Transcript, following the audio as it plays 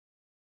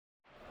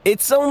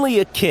It's only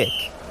a kick,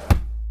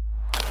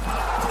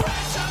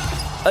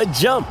 a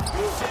jump,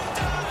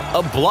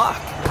 a block.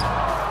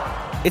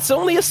 It's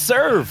only a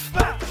serve.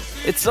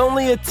 It's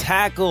only a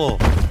tackle,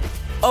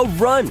 a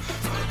run.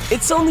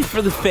 It's only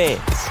for the fans.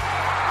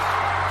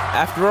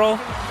 After all,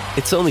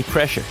 it's only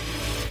pressure.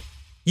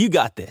 You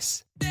got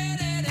this.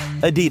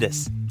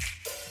 Adidas.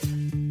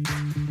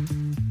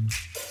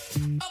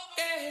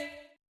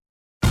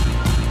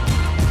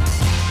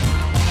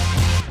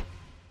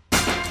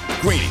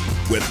 Greeny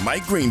with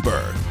Mike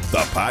Greenberg, the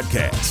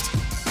podcast.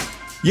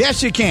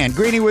 Yes, you can.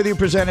 Greeny with you,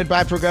 presented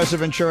by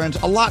Progressive Insurance.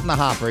 A lot in the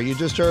hopper. You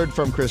just heard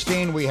from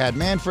Christine. We had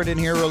Manfred in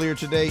here earlier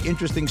today.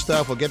 Interesting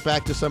stuff. We'll get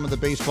back to some of the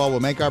baseball.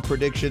 We'll make our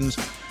predictions.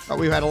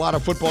 We've had a lot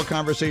of football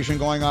conversation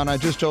going on. I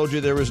just told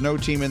you there was no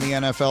team in the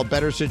NFL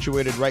better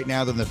situated right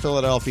now than the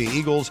Philadelphia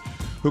Eagles,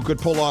 who could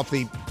pull off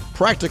the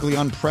practically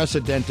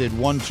unprecedented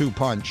 1-2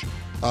 punch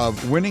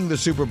of winning the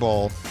Super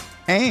Bowl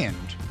and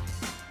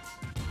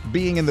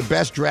being in the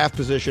best draft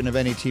position of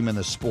any team in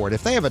the sport.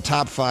 If they have a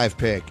top 5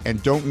 pick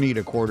and don't need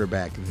a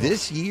quarterback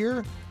this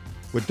year,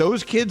 with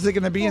those kids that are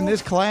going to be in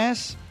this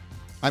class,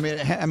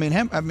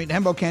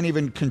 Hembo can't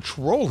even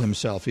control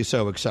himself. He's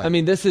so excited. I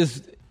mean, this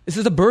is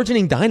a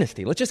burgeoning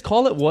dynasty. Let's just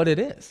call it what it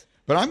is.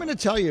 But I'm going to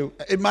tell you,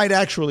 it might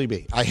actually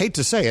be. I hate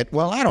to say it.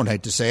 Well, I don't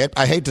hate to say it.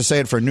 I hate to say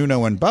it for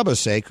Nuno and Bubba's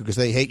sake because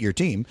they hate your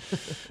team.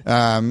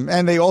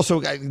 And they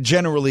also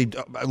generally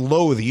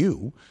loathe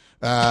you.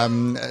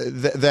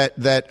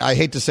 That I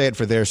hate to say it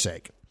for their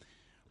sake.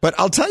 But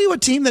I'll tell you a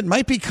team that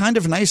might be kind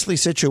of nicely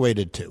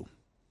situated too.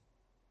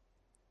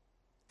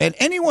 And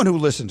anyone who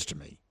listens to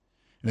me,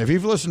 and if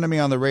you've listened to me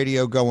on the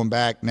radio going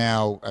back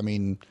now, I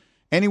mean,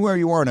 anywhere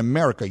you are in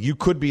America, you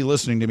could be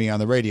listening to me on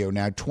the radio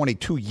now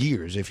 22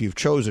 years if you've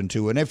chosen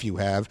to. And if you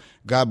have,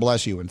 God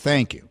bless you and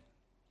thank you.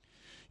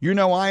 You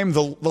know, I am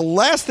the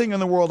last thing in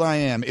the world I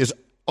am is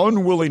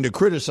unwilling to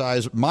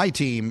criticize my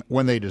team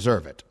when they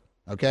deserve it.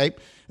 Okay?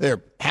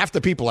 Half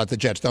the people at the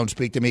Jets don't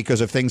speak to me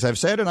because of things I've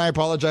said, and I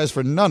apologize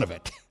for none of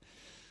it.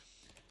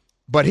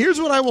 But here's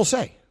what I will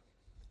say.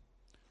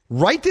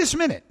 Right this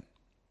minute,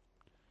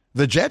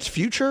 the Jets'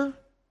 future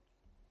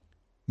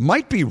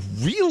might be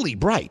really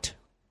bright.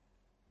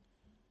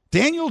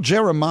 Daniel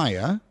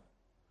Jeremiah,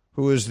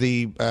 who is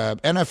the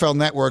NFL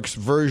Network's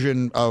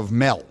version of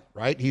Mel,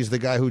 right? He's the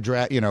guy who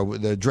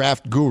the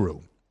draft guru.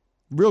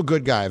 Real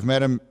good guy. I've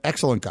met him.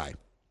 Excellent guy.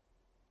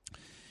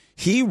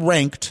 He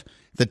ranked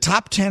the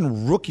top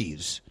 10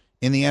 rookies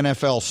in the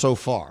NFL so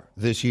far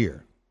this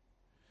year.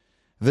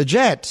 The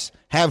Jets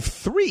have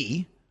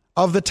 3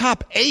 of the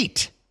top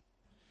 8.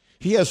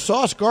 He has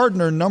Sauce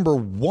Gardner number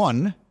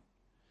 1.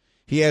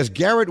 He has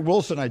Garrett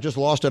Wilson. I just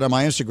lost it on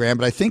my Instagram,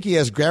 but I think he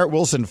has Garrett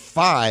Wilson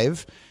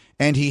 5,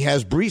 and he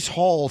has Breece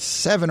Hall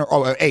 7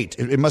 or 8.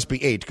 It must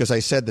be 8 because I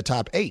said the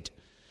top 8.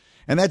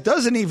 And that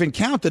doesn't even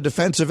count the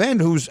defensive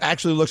end, who's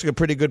actually looks like a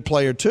pretty good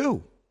player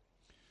too.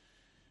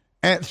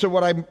 And so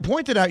what I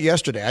pointed out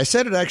yesterday, I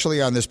said it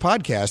actually on this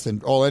podcast,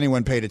 and all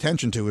anyone paid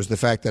attention to is the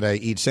fact that I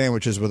eat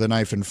sandwiches with a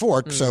knife and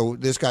fork, so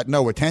this got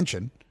no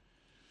attention.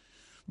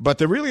 But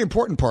the really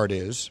important part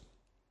is,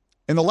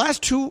 in the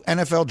last 2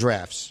 NFL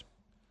drafts,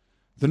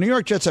 the New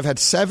York Jets have had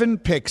 7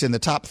 picks in the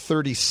top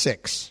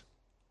 36.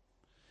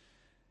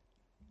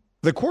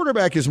 The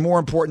quarterback is more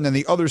important than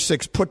the other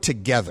 6 put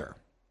together.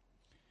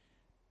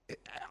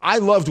 I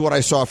loved what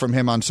I saw from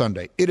him on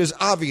Sunday. It is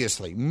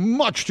obviously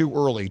much too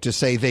early to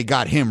say they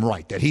got him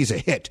right, that he's a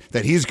hit,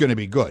 that he's going to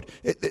be good.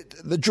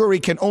 The jury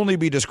can only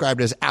be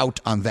described as out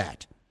on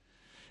that.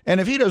 And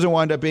if he doesn't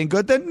wind up being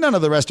good, then none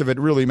of the rest of it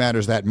really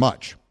matters that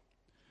much.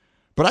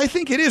 But I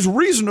think it is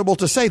reasonable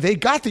to say they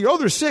got the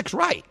other 6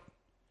 right.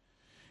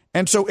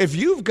 And so if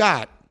you've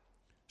got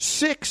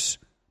 6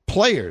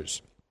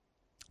 players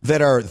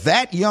that are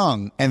that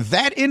young and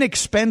that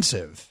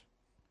inexpensive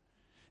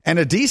and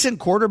a decent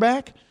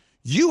quarterback,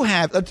 you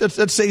have,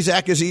 let's say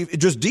Zach is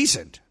just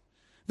decent,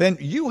 then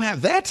you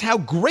have, that's how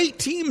great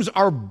teams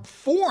are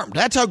formed.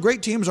 That's how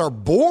great teams are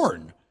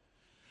born.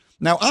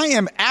 Now, I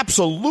am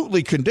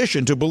absolutely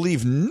conditioned to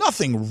believe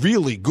nothing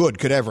really good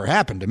could ever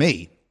happen to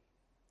me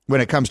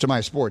when it comes to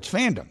my sports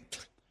fandom.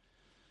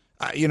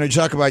 You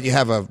talk about you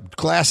have a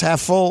glass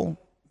half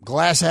full,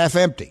 glass half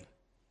empty.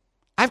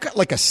 I've got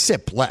like a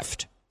sip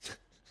left.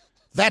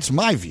 That's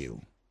my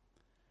view.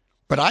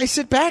 But I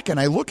sit back and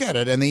I look at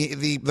it, and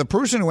the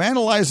person who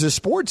analyzes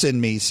sports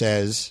in me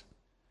says,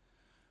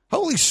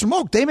 holy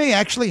smoke, they may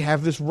actually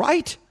have this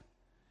right.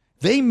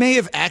 They may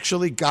have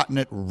actually gotten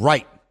it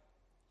right.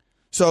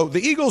 So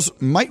the Eagles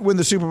might win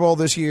the Super Bowl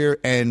this year,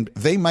 and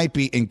they might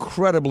be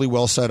incredibly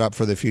well set up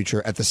for the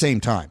future at the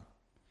same time.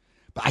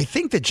 But I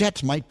think the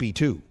Jets might be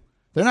too.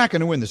 They're not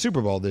going to win the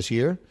Super Bowl this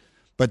year,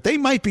 but they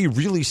might be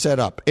really set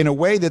up in a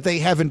way that they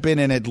haven't been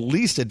in at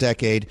least a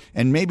decade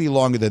and maybe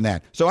longer than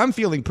that. So I'm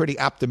feeling pretty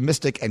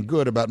optimistic and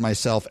good about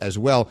myself as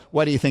well.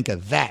 What do you think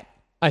of that?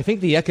 I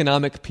think the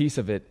economic piece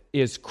of it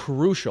is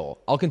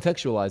crucial. I'll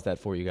contextualize that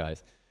for you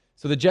guys.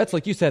 So the Jets,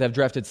 like you said, have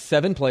drafted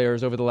 7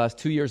 players over the last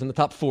 2 years in the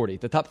top 40,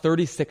 the top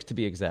 36 to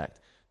be exact.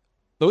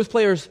 Those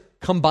players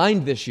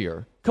combined this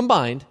year,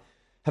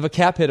 have a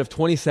cap hit of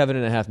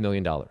 $27.5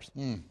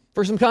 million.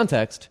 For some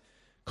context,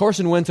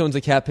 Carson Wentz owns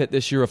a cap hit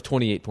this year of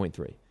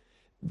 $28.3.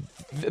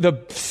 The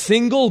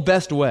single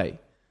best way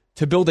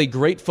to build a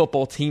great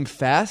football team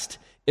fast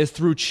is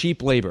through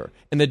cheap labor.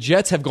 And the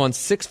Jets have gone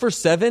 6 for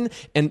 7,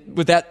 and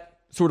with that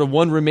sort of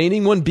one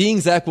remaining one being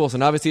Zach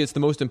Wilson. Obviously, it's the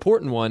most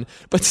important one,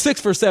 but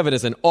 6 for 7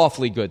 is an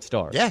awfully good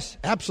start. Yes,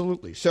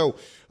 absolutely. So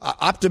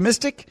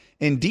optimistic?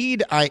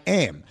 Indeed, I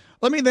am.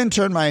 Let me then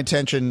turn my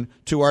attention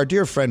to our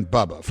dear friend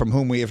Bubba, from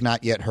whom we have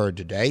not yet heard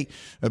today.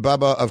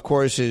 Bubba, of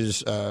course,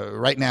 is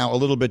right now a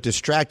little bit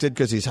distracted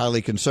because he's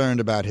highly concerned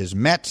about his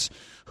Mets,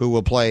 who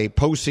will play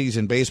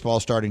postseason baseball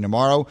starting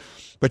tomorrow.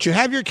 But you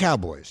have your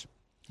Cowboys.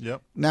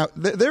 Yep. Now,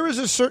 there is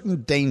a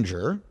certain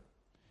danger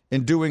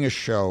in doing a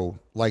show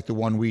like the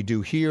one we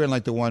do here and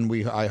like the one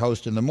I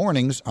host in the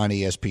mornings on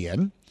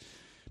ESPN,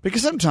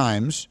 because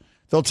sometimes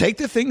they'll take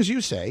the things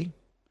you say,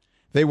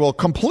 they will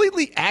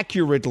completely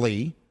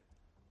accurately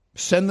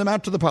send them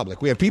out to the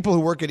public. We have people who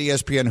work at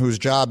ESPN whose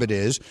job it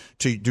is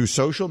to do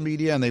social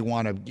media, and they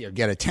want to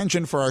get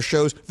attention for our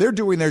shows. They're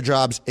doing their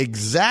jobs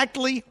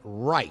exactly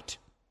right.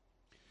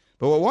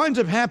 But what winds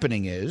up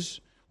happening is,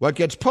 what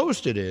gets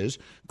posted is,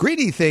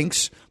 Greeny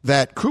thinks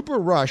that Cooper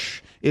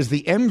Rush is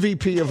the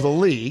MVP of the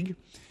league,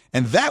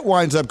 and that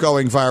winds up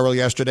going viral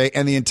yesterday,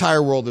 and the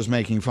entire world is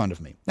making fun of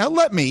me. Now,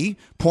 let me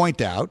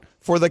point out,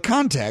 for the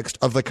context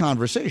of the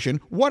conversation,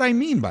 what I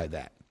mean by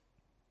that.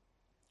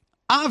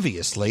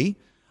 Obviously,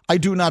 I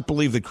do not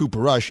believe that Cooper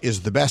Rush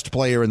is the best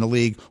player in the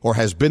league, or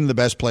has been the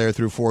best player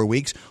through 4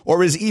 weeks,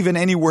 or is even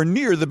anywhere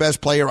near the best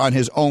player on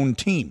his own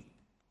team.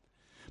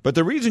 But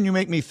the reason you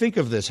make me think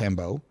of this,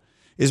 Hembo,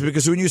 is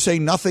because when you say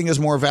nothing is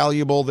more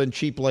valuable than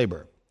cheap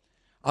labor,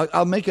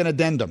 I'll make an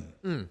addendum.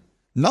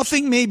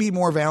 Nothing may be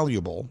more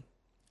valuable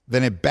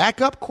than a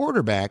backup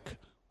quarterback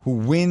who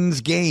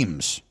wins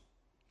games,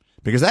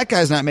 because that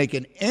guy's not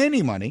making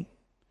any money.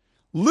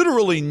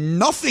 Literally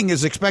nothing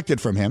is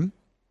expected from him.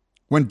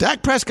 When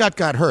Dak Prescott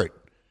got hurt,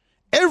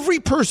 every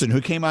person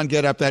who came on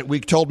Get Up that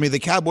week told me the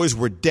Cowboys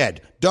were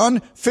dead.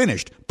 Done,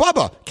 finished.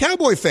 Bubba,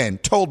 Cowboy fan,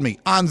 told me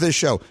on this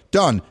show,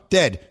 done,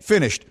 dead,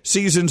 finished,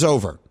 season's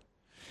over.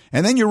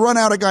 And then you run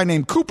out a guy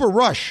named Cooper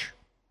Rush,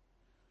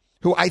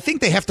 who I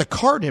think they have to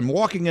card him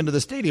walking into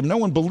the stadium. No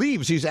one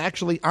believes he's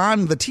actually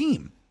on the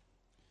team.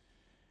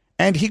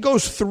 And he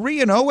goes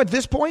 3-0 at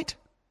this point,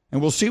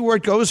 and we'll see where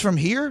it goes from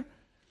here,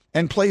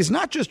 and plays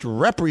not just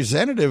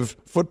representative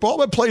football,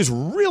 but plays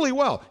really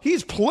well.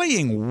 He's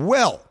playing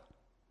well.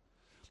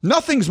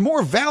 Nothing's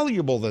more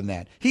valuable than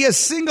that. He has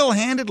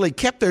single-handedly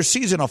kept their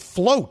season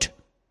afloat.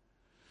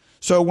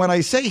 So when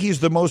I say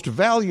he's the most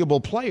valuable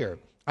player,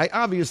 I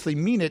obviously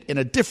mean it in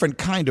a different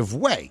kind of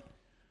way.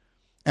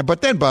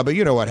 But then, Bubba,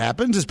 you know what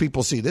happens is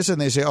people see this and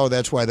they say, oh,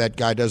 that's why that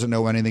guy doesn't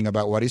know anything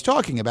about what he's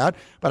talking about.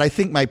 But I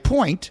think my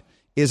point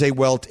is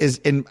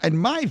in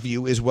my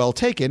view, is well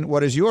taken.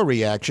 What is your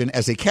reaction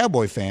as a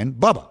Cowboy fan,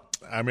 Bubba?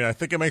 I mean, I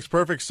think it makes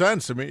perfect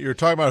sense. I mean, you're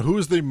talking about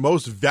who's the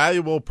most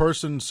valuable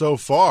person so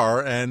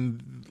far,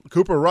 and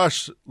Cooper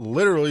Rush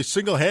literally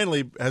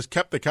single-handedly has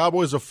kept the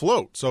Cowboys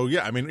afloat. So,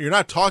 yeah, I mean, you're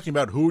not talking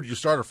about who would you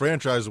start a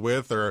franchise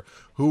with or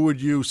who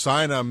would you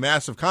sign a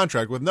massive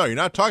contract with. No, you're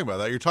not talking about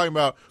that. You're talking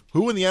about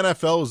who in the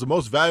NFL is the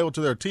most valuable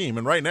to their team.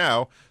 And right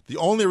now, the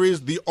only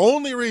reason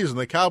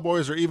the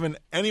Cowboys are even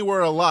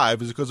anywhere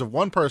alive is because of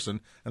one person,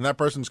 and that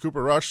person's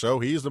Cooper Rush, so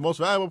he's the most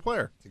valuable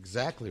player. That's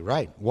exactly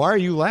right. Why are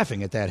you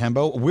laughing at that,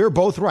 Hembo? We're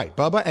both right.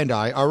 Bubba and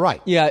I are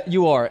right. Yeah,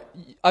 you are.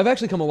 I've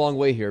actually come a long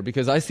way here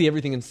because I see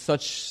everything in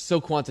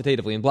so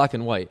quantitatively in black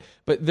and white.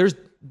 But there's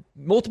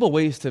multiple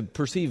ways to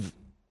perceive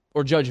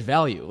or judge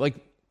value. Like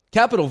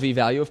capital V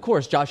value, of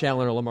course, Josh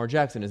Allen or Lamar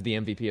Jackson is the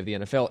MVP of the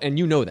NFL, and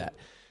you know that.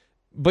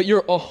 But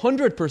you're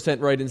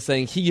 100% right in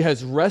saying he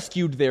has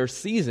rescued their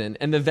season,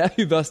 and the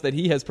value thus that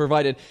he has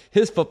provided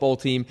his football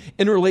team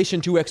in relation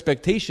to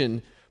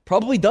expectation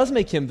probably does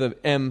make him the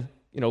M,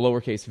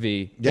 lowercase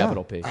v,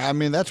 capital P. I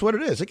mean, that's what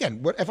it is.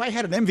 Again, if I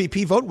had an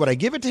MVP vote, would I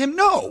give it to him?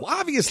 No,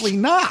 obviously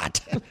not.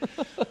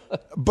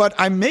 But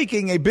I'm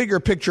making a bigger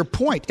picture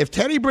point. If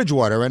Teddy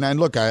Bridgewater, and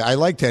look, I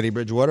like Teddy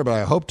Bridgewater, but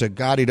I hope to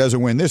God he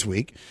doesn't win this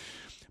week.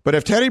 But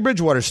if Teddy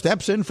Bridgewater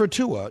steps in for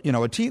Tua,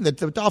 a team that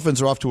the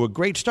Dolphins are off to a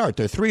great start.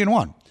 They're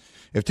 3-1.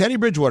 If Teddy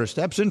Bridgewater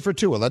steps in for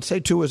Tua, let's say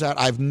Tua's out.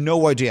 I have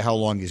no idea how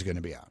long he's going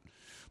to be out.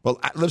 Well,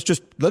 let's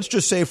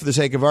just say for the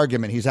sake of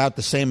argument, he's out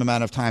the same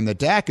amount of time that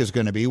Dak is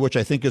going to be, which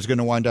I think is going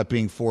to wind up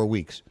being 4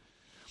 weeks.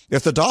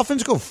 If the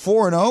Dolphins go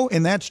 4-0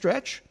 in that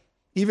stretch,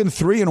 even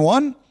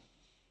 3-1,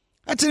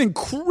 that's an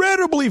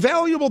incredibly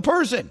valuable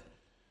person.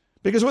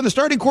 Because when the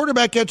starting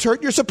quarterback gets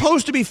hurt, you're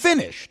supposed to be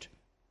finished.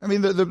 I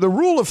mean, the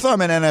rule of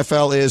thumb in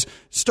NFL is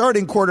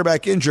starting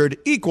quarterback injured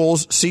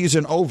equals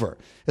season over,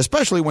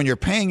 especially when you're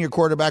paying your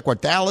quarterback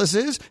what Dallas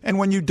is and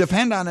when you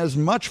depend on as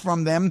much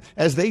from them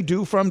as they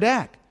do from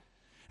Dak.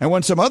 And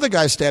when some other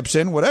guy steps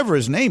in, whatever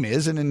his name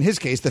is, and in his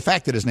case, the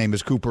fact that his name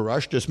is Cooper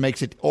Rush just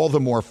makes it all the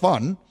more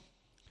fun.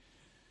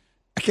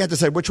 I can't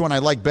decide which one I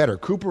like better.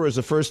 Cooper is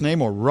a first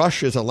name or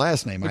Rush is a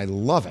last name. I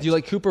love it. Do you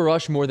like Cooper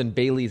Rush more than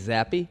Bailey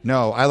Zappi?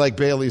 No, I like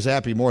Bailey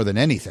Zappi more than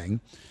anything.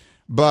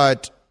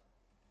 But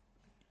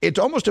it's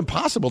almost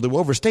impossible to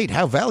overstate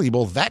how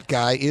valuable that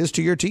guy is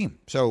to your team.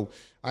 So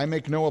I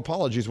make no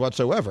apologies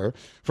whatsoever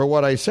for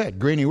what I said.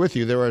 Greeny with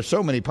you. There are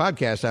so many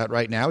podcasts out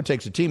right now. It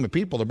takes a team of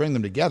people to bring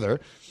them together.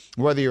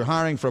 Whether you're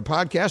hiring for a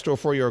podcast or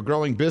for your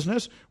growing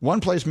business,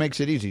 one place makes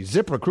it easy,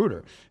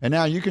 ZipRecruiter. And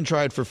now you can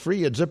try it for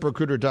free at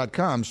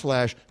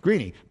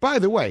ZipRecruiter.com/Greeny. By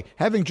the way,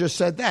 having just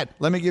said that,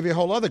 let me give you a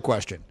whole other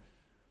question.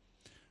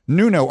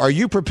 Nuno, are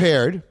you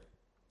prepared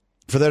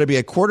for there to be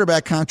a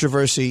quarterback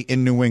controversy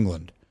in New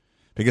England?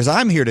 Because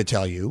I'm here to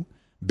tell you,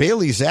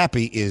 Bailey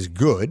Zappi is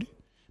good.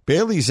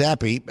 Bailey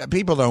Zappi,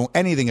 people don't know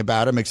anything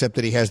about him except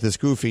that he has this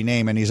goofy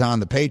name and he's on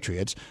the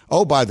Patriots.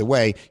 Oh, by the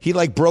way, he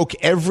broke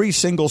every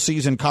single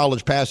season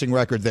college passing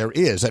record there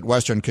is at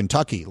Western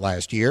Kentucky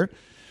last year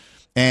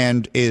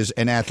and is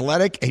an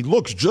athletic. He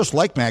looks just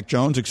like Mac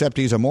Jones, except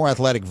he's a more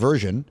athletic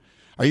version.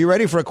 Are you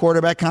ready for a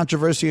quarterback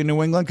controversy in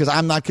New England? Because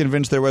I'm not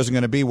convinced there wasn't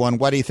going to be one.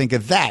 What do you think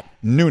of that,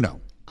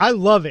 Nuno? I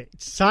love it.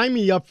 Sign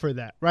me up for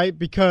that, right?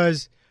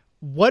 Because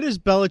what is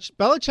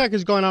Belichick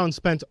has gone out and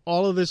spent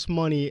all of this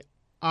money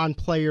on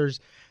players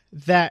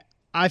that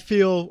I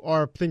feel,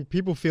 or I think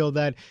people feel,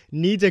 that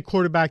needs a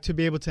quarterback to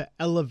be able to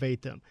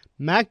elevate them.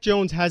 Mac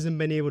Jones hasn't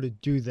been able to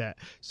do that.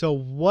 So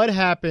what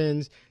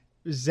happens?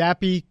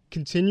 Zappi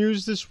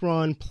continues this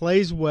run,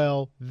 plays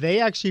well.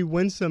 They actually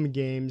win some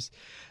games.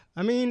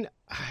 I mean,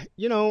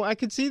 I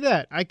could see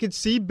that. I could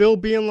see Bill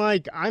being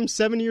like, I'm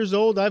 7 years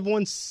old. I've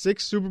won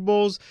 6 Super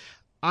Bowls.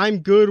 I'm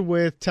good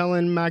with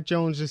telling Mac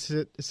Jones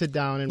to sit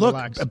down and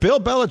relax. Bill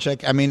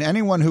Belichick,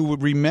 anyone who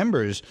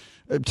remembers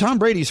Tom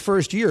Brady's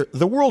first year,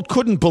 the world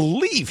couldn't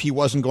believe he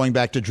wasn't going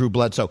back to Drew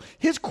Bledsoe.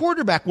 His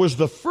quarterback was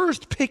the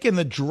first pick in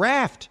the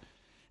draft,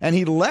 and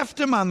he left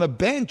him on the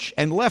bench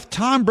and left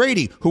Tom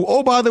Brady, who,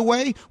 oh, by the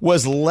way,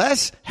 was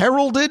less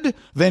heralded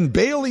than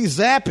Bailey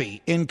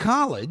Zappi in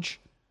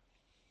college,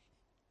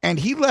 and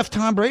he left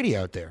Tom Brady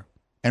out there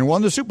and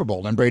won the Super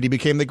Bowl, and Brady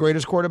became the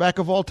greatest quarterback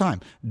of all time.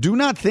 Do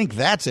not think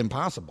that's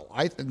impossible.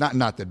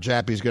 Not that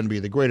Zappi's going to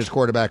be the greatest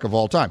quarterback of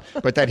all time,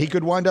 but that he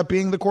could wind up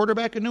being the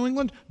quarterback in New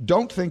England,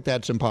 don't think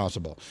that's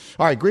impossible.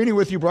 All right, Greeny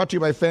with you, brought to you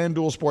by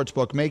FanDuel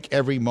Sportsbook. Make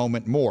every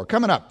moment more.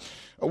 Coming up,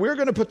 we're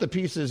going to put the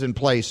pieces in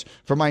place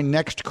for my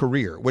next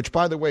career, which,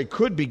 by the way,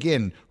 could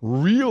begin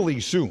really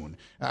soon.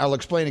 I'll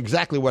explain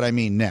exactly what I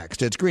mean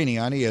next. It's Greeny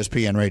on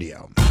ESPN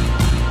Radio.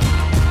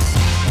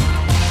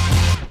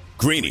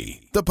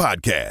 Greeny, the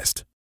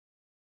podcast.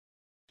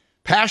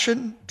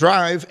 Passion,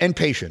 drive, and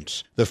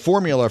patience. The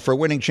formula for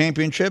winning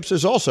championships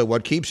is also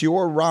what keeps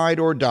your ride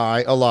or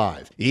die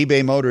alive.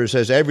 eBay Motors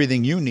has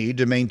everything you need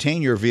to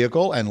maintain your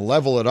vehicle and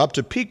level it up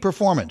to peak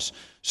performance.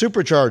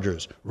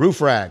 Superchargers, roof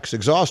racks,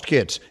 exhaust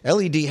kits,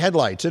 LED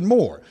headlights, and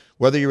more.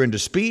 Whether you're into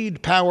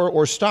speed, power,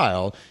 or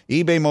style,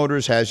 eBay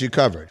Motors has you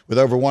covered. With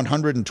over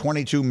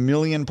 122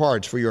 million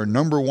parts for your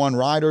number one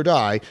ride or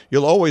die,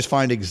 you'll always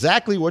find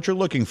exactly what you're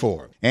looking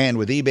for. And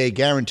with eBay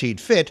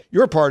Guaranteed Fit,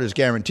 your part is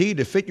guaranteed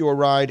to fit your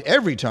ride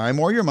every time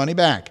or your money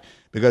back.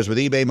 Because with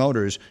eBay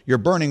Motors, you're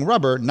burning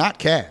rubber, not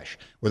cash.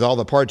 With all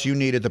the parts you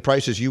need at the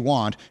prices you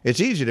want, it's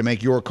easy to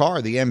make your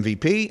car the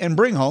MVP and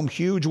bring home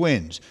huge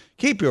wins.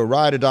 Keep your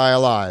ride or die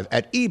alive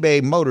at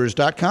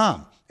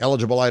ebaymotors.com.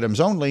 Eligible items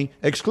only.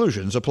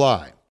 Exclusions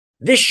apply.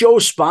 This show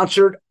is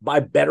sponsored by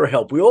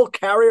BetterHelp. We all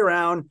carry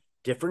around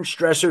different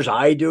stressors.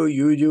 I do,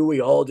 you do, we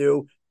all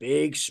do,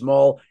 big,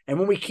 small. And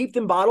when we keep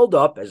them bottled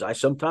up, as I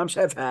sometimes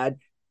have had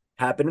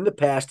happen in the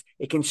past,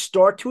 it can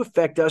start to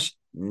affect us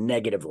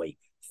negatively.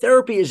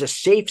 Therapy is a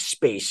safe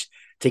space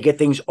to get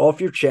things off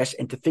your chest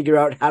and to figure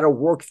out how to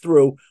work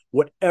through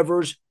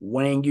whatever's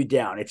weighing you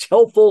down. It's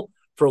helpful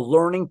for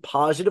learning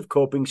positive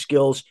coping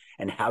skills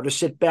and how to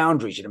set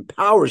boundaries. It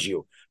empowers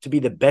you to be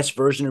the best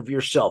version of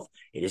yourself.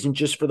 It isn't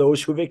just for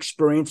those who've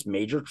experienced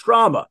major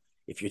trauma.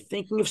 If you're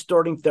thinking of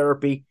starting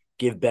therapy,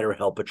 give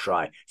BetterHelp a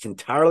try. It's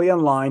entirely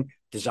online,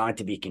 designed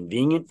to be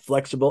convenient,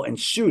 flexible, and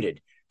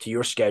suited to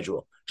your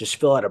schedule. Just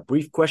fill out a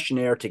brief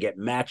questionnaire to get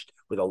matched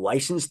with a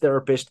licensed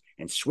therapist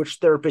and switch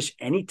therapists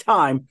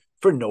anytime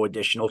for no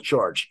additional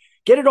charge.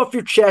 Get it off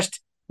your chest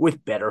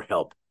with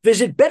BetterHelp.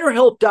 Visit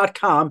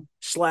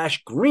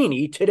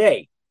BetterHelp.com/Greeny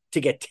today to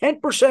get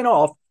 10%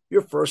 off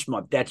your first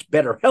month. That's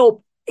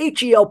BetterHelp,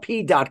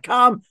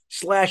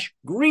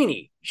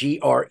 HELP.com/Greeny,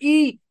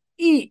 GREENY.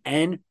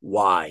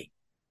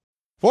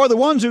 For the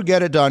ones who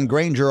get it done,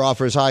 Grainger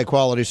offers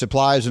high-quality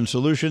supplies and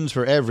solutions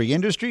for every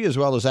industry, as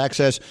well as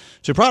access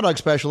to product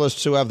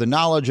specialists who have the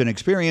knowledge and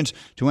experience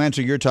to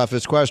answer your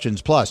toughest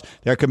questions. Plus,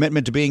 their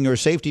commitment to being your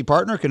safety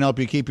partner can help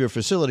you keep your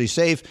facility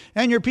safe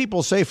and your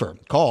people safer.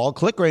 Call,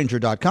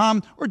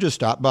 clickgrainger.com, or just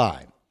stop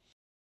by.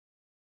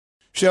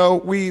 So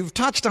we've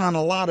touched on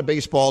a lot of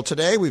baseball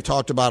today. We've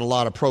talked about a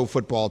lot of pro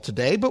football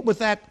today. But with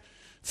that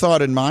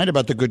thought in mind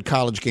about the good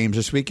college games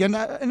this weekend,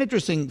 an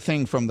interesting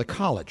thing from the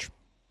college,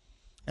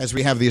 as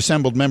we have the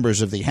assembled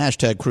members of the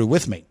hashtag crew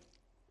with me.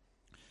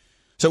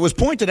 So it was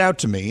pointed out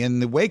to me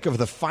in the wake of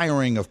the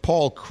firing of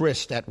Paul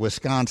Christ at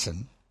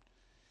Wisconsin,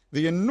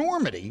 the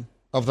enormity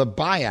of the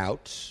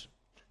buyouts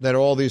that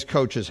all these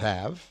coaches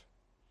have,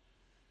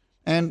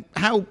 and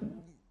how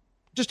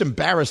just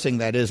embarrassing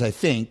that is, I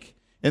think,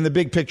 in the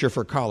big picture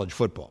for college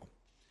football.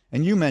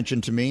 And you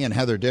mentioned to me, and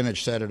Heather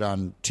Dinich said it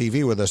on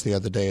TV with us the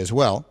other day as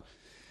well,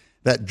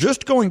 that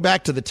just going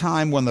back to the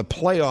time when the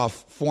playoff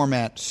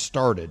format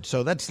started,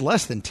 so that's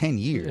less than 10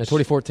 years. Yeah,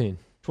 2014.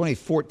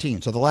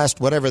 2014. So the last,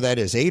 whatever that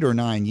is, 8 or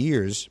 9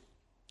 years,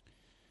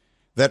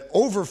 that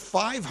over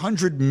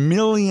 $500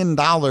 million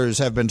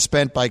have been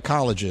spent by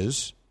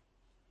colleges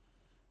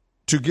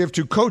to give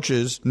to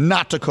coaches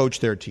not to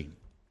coach their team.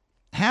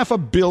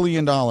 $500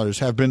 million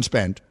have been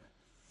spent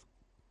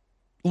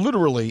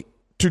literally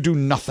to do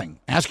nothing,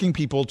 asking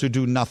people to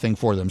do nothing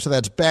for them. So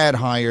that's bad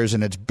hires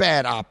and it's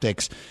bad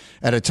optics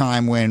at a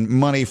time when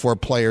money for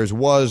players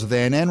was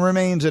then and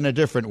remains in a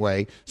different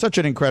way such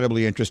an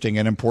incredibly interesting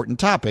and important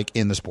topic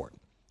in the sport.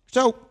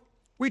 So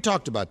we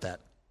talked about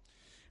that.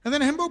 And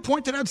then Hembo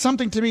pointed out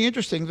something to me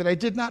interesting that I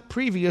did not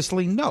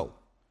previously know.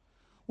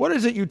 What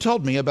is it you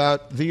told me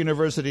about the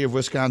University of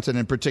Wisconsin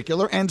in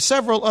particular and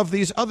several of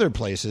these other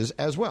places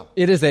as well?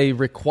 It is a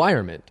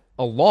requirement,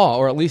 a law,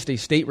 or at least a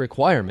state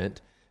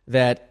requirement,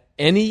 that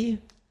any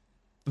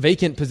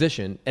vacant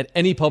position at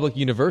any public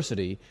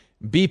university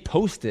be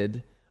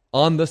posted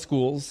on the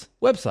school's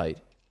website.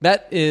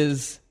 That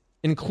is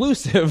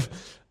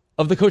inclusive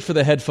of the coach for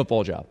the head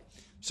football job.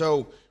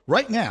 So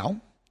right now,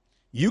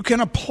 you can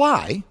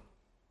apply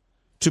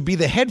to be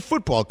the head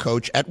football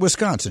coach at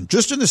Wisconsin,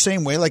 just in the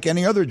same way like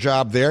any other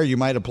job there you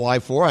might apply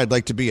for. I'd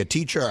like to be a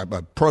teacher,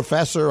 a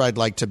professor. I'd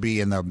like to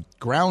be in the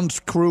grounds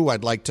crew.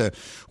 I'd like to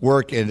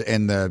work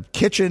in the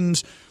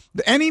kitchens.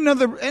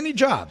 Any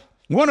job.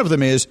 One of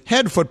them is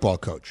head football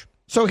coach.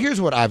 So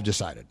here's what I've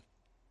decided.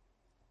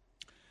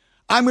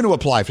 I'm going to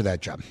apply for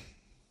that job.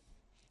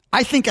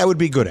 I think I would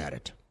be good at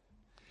it.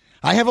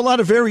 I have a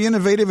lot of very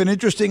innovative and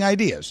interesting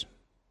ideas.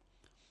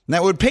 Now,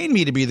 it would pain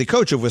me to be the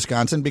coach of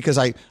Wisconsin because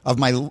of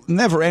my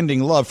never-ending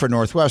love for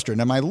Northwestern,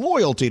 and my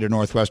loyalty to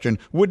Northwestern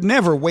would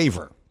never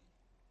waver.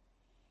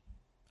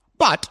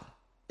 But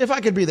if I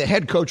could be the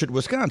head coach at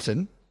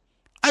Wisconsin,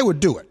 I would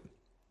do it.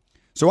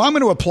 So I'm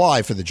going to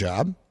apply for the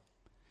job.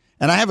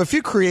 And I have a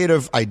few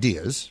creative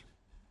ideas,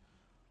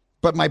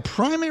 but my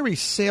primary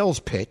sales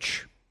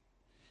pitch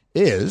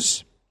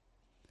is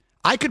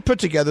I could put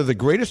together the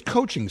greatest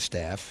coaching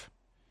staff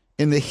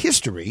in the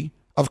history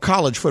of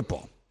college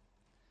football.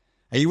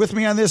 Are you with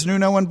me on this,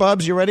 Nuno and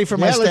Bubs? You ready for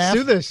my staff?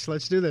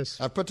 Let's do this.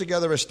 I've put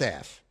together a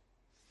staff.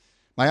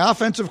 My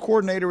offensive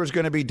coordinator is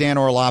going to be Dan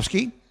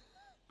Orlovsky.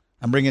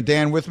 I'm bringing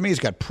Dan with me. He's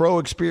got pro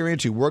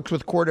experience. He works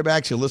with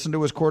quarterbacks. He'll listen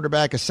to his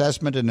quarterback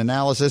assessment and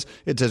analysis.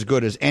 It's as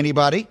good as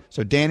anybody.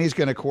 So Danny's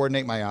going to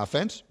coordinate my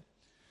offense.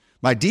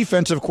 My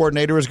defensive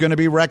coordinator is going to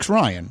be Rex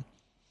Ryan.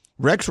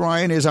 Rex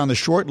Ryan is on the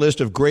short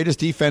list of greatest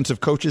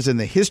defensive coaches in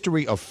the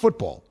history of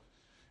football.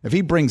 If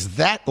he brings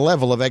that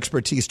level of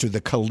expertise to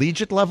the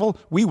collegiate level,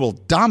 we will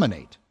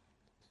dominate.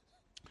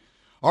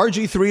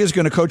 RG3 is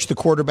going to coach the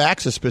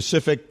quarterbacks, a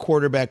specific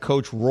quarterback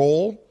coach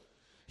role.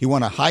 He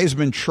won a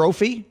Heisman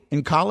Trophy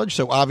in college,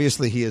 so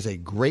obviously he is a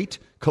great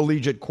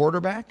collegiate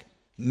quarterback,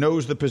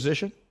 knows the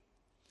position.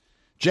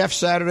 Jeff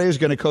Saturday is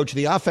going to coach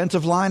the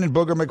offensive line, and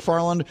Booger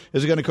McFarland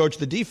is going to coach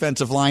the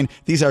defensive line.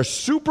 These are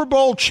Super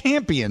Bowl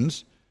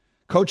champions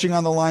coaching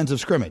on the lines of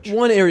scrimmage.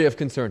 One area of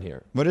concern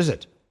here. What is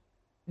it?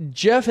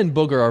 Jeff and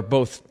Booger are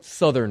both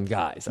Southern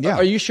guys. Yeah.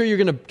 Are you sure you're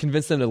going to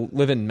convince them to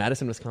live in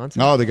Madison,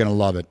 Wisconsin? Oh, they're going to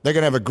love it. They're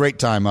going to have a great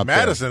time up there.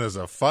 Madison is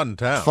a fun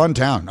town. Fun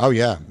town. Oh,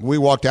 yeah. We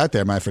walked out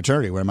there, my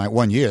fraternity, my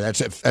 1 year. That's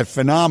a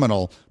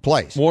phenomenal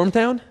place. Warm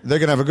town? They're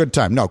going to have a good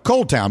time. No,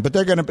 cold town, but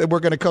we're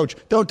going to coach.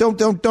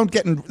 Don't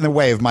get in the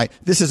way of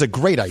this is a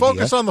great idea.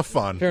 Focus on the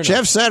fun.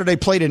 Jeff Saturday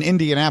played in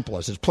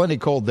Indianapolis. It's plenty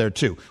cold there,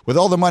 too. With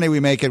all the money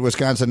we make at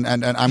Wisconsin,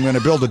 and I'm going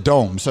to build a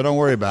dome, so don't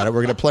worry about it.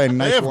 We're going to play in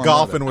nice They have warm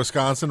golf weather. in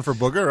Wisconsin for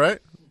Booger, right?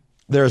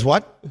 There's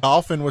what?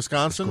 Golf in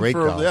Wisconsin. Great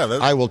golf. Yeah,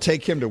 I will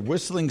take him to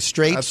Whistling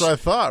Straits. That's what I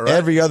thought, right?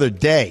 Every other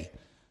day.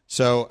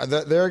 So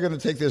they're going to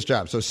take this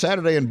job. So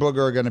Saturday and Booger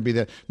are going to be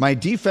there. My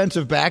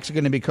defensive backs are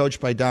going to be coached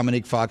by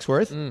Dominique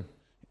Foxworth.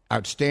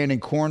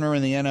 Outstanding corner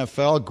in the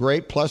NFL.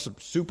 Great, plus a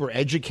super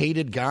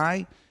educated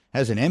guy.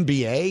 Has an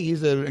MBA.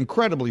 He's an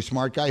incredibly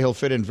smart guy. He'll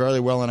fit in very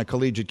well on a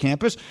collegiate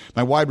campus.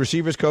 My wide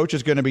receivers coach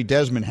is going to be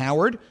Desmond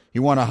Howard. He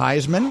won a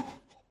Heisman.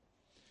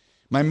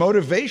 My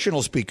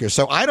motivational speaker.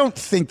 So I don't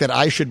think that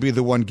I should be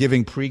the one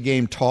giving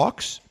pregame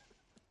talks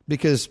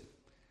because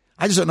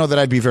I just don't know that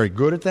I'd be very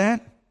good at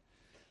that.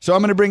 So I'm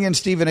going to bring in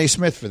Stephen A.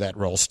 Smith for that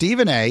role.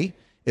 Stephen A.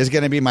 is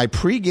going to be my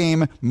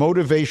pregame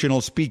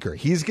motivational speaker.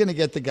 He's going to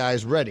get the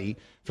guys ready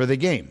for the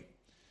game.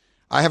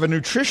 I have a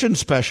nutrition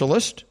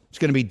specialist. It's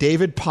going to be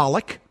David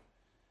Pollack.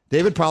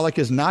 David Pollack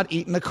has not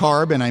eaten a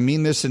carb, and I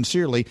mean this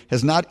sincerely,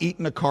 has not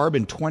eaten a carb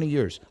in 20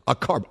 years. A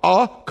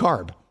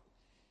carb.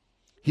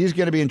 He's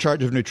going to be in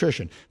charge of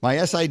nutrition.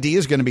 My SID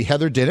is going to be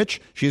Heather Dinich.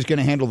 She's going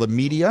to handle the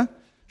media.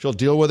 She'll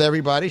deal with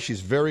everybody.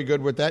 She's very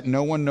good with that.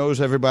 No one knows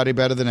everybody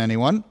better than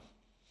anyone.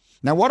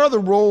 Now, what other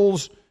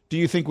roles do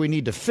you think we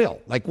need to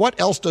fill? Like,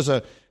 what else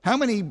how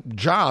many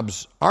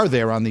jobs are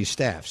there on these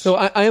staffs? So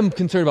I am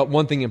concerned about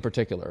one thing in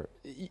particular.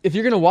 if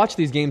you're going to watch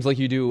these games like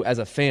you do as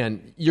a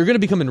fan, you're going to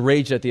become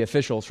enraged at the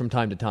officials from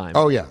time to time.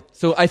 Oh, yeah.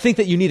 So I think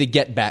that you need a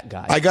get-back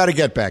guy. I got a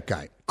get-back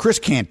guy. Chris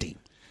Canty.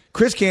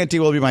 Chris Canty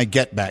will be my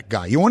get-back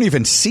guy. You won't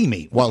even see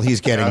me while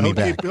he's getting me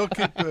back. He'll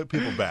keep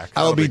people back.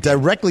 I will be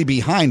directly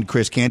behind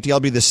Chris Canty.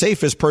 I'll be the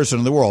safest person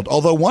in the world.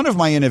 Although one of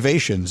my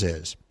innovations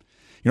is,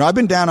 I've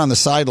been down on the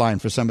sideline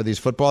for some of these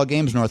football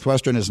games.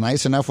 Northwestern is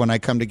nice enough when I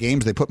come to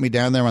games. They put me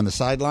down there on the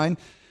sideline.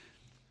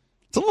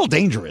 It's a little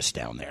dangerous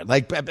down there.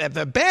 Like,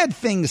 bad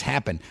things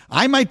happen.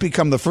 I might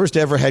become the first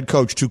ever head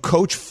coach to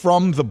coach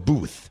from the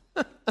booth.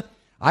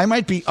 I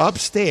might be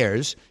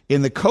upstairs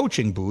in the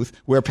coaching booth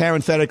where,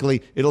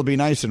 parenthetically, it'll be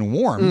nice and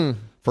warm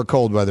for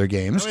cold weather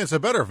games. I mean, it's a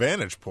better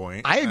vantage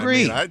point. I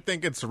agree. I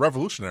think it's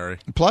revolutionary.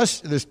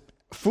 Plus, there's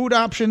food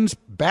options,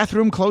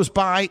 bathroom close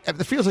by.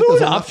 It feels like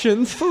there's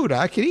options. Food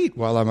I can eat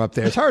while I'm up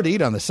there. It's hard to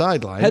eat on the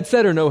sideline.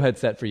 Headset or no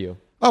headset for you?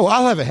 Oh,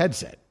 I'll have a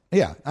headset.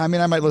 Yeah. I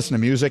mean, I might listen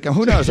to music. And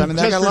who knows? I mean,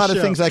 I got a lot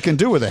of things I can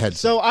do with a headset.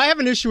 So I have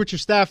an issue with your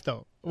staff,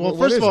 though. Well,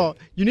 first of all,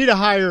 you need to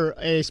hire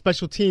a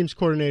special teams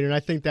coordinator, and I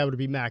think that would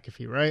be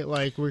McAfee, right?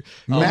 Like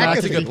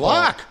McAfee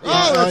block.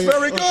 Oh, that's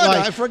very good.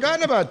 I've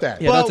forgotten about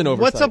that. Yeah, that's an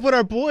oversight. What's up with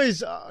our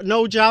boys?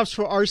 No jobs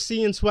for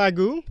RC and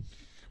Swagoo?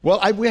 Well,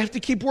 we have to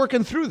keep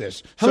working through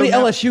this. How many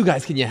LSU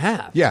guys can you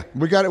have? Yeah,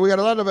 we got a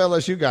lot of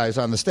LSU guys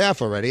on the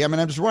staff already. I mean,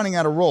 I'm just running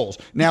out of roles.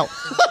 Now,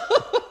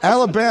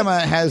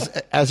 Alabama has,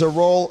 as a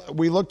role,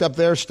 we looked up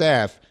their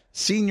staff,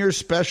 senior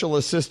special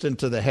assistant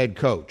to the head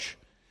coach.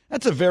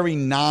 That's a very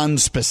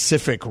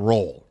non-specific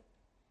role.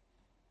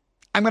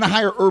 I'm going to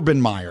hire Urban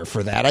Meyer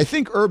for that. I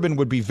think Urban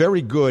would be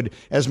very good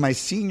as my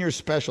senior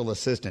special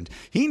assistant.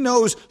 He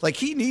knows, like,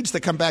 he needs to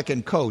come back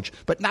and coach,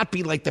 but not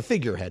be like the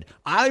figurehead.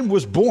 I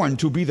was born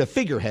to be the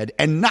figurehead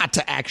and not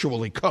to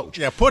actually coach.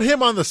 Yeah, put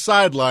him on the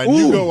sideline.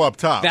 You go up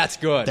top. That's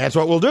good. That's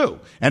what we'll do.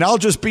 And I'll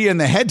just be in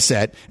the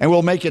headset, and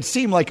we'll make it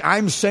seem like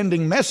I'm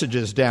sending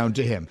messages down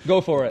to him.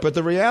 Go for it. But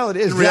the reality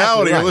is,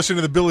 you're listening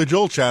to the Billy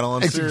Joel channel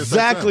on Sirius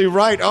exactly XM.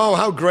 Right. Oh,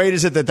 how great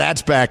is it that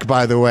that's back,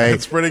 by the way?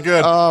 It's pretty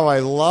good. Oh, I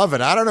love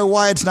it. I don't know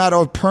why it's not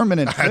a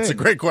permanent thing. That's a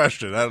great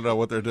question. I don't know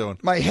what they're doing.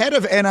 My head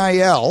of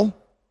NIL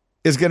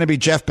is going to be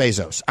Jeff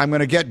Bezos. I'm going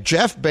to get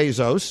Jeff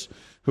Bezos,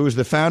 who is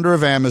the founder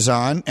of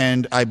Amazon,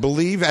 and I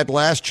believe at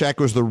last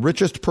check was the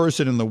richest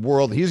person in the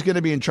world. He's going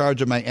to be in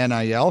charge of my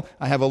NIL.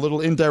 I have a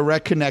little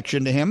indirect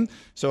connection to him,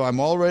 so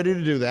I'm all ready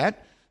to do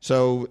that.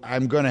 So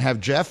I'm going to have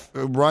Jeff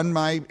run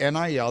my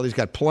NIL. He's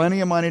got plenty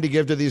of money to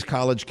give to these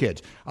college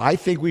kids. I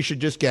think we should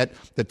just get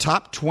the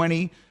top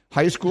 20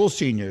 high school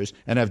seniors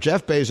and have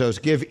Jeff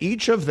Bezos give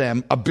each of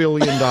them $1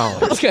 billion.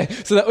 Okay,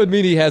 so that would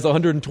mean he has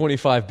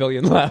 $125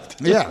 billion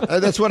left. Yeah,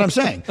 that's what I'm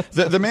saying.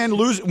 The man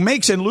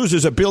makes and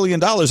loses $1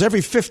 billion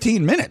every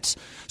 15 minutes.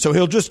 So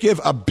he'll just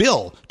give a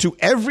bill to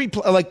every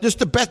just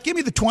the best. Give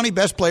me the 20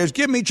 best players.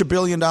 Give them each $1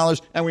 billion,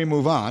 and we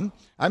move on.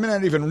 I may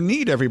not even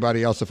need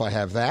everybody else if I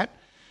have that.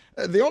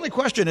 The only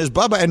question is,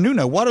 Bubba and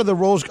Nuno, what are the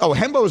roles? Oh,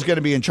 Hembo is going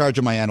to be in charge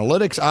of my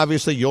analytics.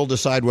 Obviously, you'll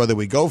decide whether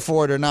we go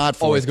for it or not.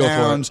 Always go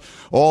for it.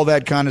 All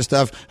that kind of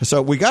stuff.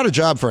 So we got a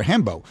job for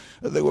Hembo.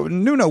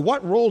 Nuno,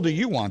 what role do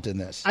you want in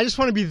this? I just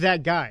want to be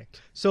that guy.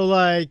 So,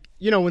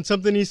 when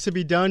something needs to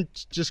be done,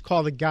 just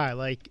call the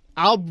guy.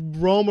 I'll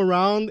roam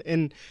around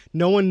and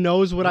no one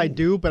knows what I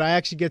do, but I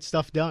actually get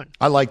stuff done.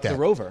 I like that. The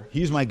rover.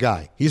 He's my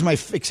guy. He's my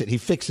fix-it. He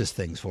fixes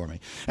things for me.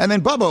 And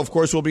then Bubba, of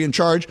course, will be in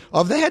charge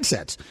of the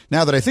headsets.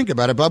 Now that I think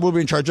about it, Bubba will be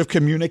in charge of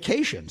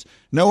communications.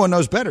 No one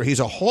knows better. He's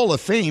a Hall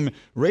of Fame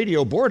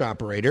radio board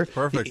operator.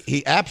 Perfect.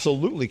 He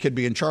absolutely could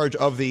be in charge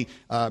of the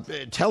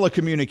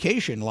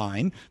telecommunication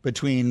line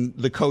between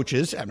the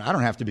coaches. I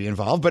don't have to be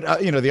involved, but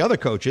the other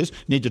coaches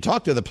need to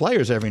talk to the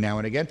players every now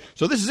and again.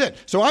 So this is it.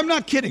 So I'm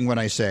not kidding when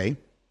I say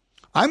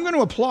I'm going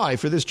to apply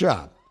for this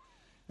job,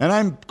 and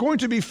I'm going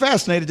to be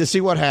fascinated to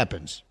see what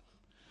happens.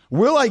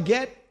 Will I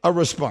get a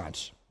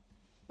response?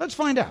 Let's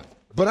find out.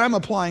 But I'm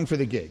applying for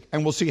the gig,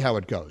 and we'll see how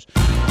it goes.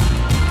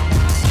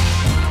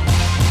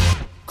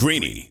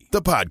 Greeny,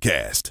 the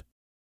podcast.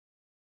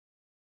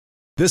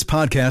 This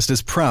podcast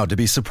is proud to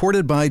be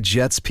supported by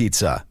Jets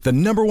Pizza, the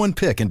 #1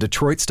 pick in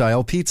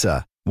Detroit-style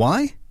pizza.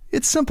 Why?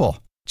 It's simple.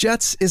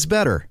 Jets is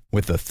better.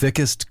 With the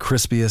thickest,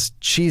 crispiest,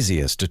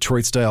 cheesiest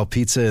Detroit-style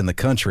pizza in the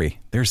country,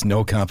 there's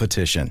no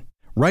competition.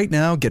 Right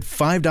now, get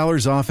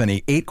 $5 off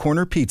any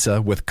 8-corner pizza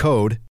with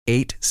code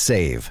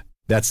 8SAVE.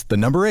 That's the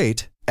number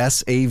 8,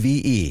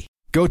 S-A-V-E.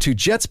 Go to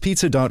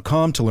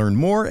jetspizza.com to learn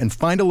more and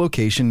find a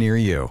location near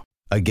you.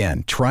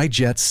 Again, try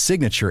Jet's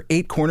signature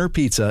 8-corner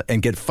pizza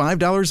and get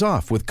 $5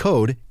 off with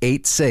code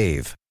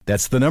 8SAVE.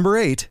 That's the number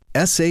 8,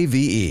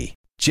 S-A-V-E.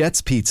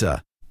 Jet's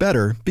Pizza.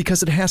 Better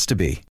because it has to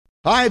be.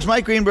 Hi, it's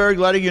Mike Greenberg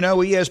letting you know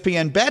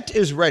ESPN Bet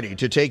is ready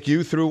to take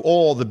you through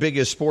all the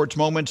biggest sports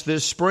moments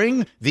this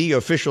spring. The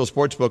official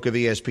sportsbook of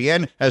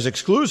ESPN has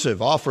exclusive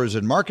offers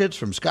and markets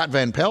from Scott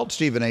Van Pelt,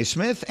 Stephen A.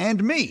 Smith,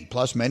 and me,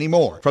 plus many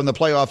more. From the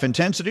playoff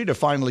intensity to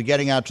finally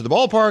getting out to the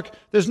ballpark,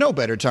 there's no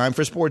better time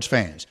for sports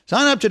fans.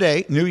 Sign up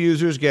today. New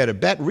users get a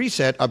bet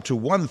reset up to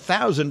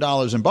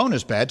 $1,000 in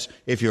bonus bets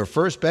if your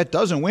first bet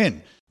doesn't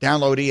win.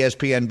 Download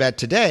ESPN Bet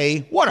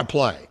today. What a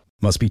play.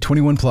 Must be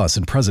 21 plus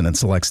and present in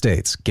select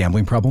states.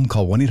 Gambling problem?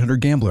 Call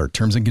 1-800-GAMBLER.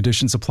 Terms and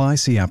conditions apply.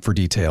 See app for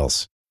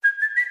details.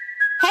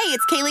 Hey,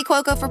 it's Kaylee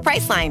Cuoco for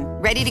Priceline.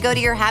 Ready to go to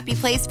your happy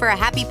place for a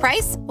happy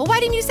price? Well, why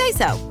didn't you say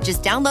so?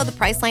 Just download the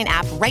Priceline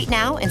app right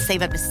now and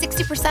save up to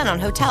 60%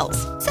 on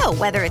hotels. So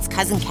whether it's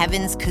Cousin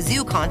Kevin's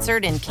Kazoo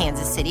Concert in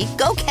Kansas City,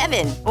 go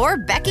Kevin, or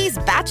Becky's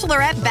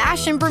Bachelorette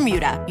Bash in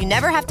Bermuda, you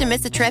never have to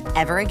miss a trip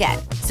ever again.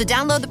 So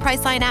download the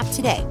Priceline app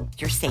today.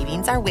 Your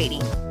savings are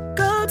waiting.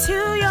 Go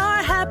to your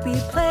happy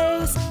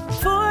place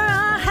for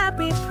a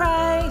happy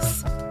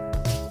price.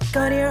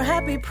 Go to your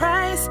happy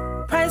price,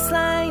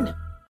 Priceline.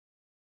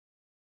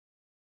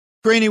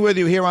 Greeny with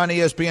you here on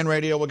ESPN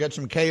Radio. We'll get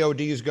some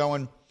KODs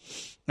going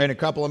in a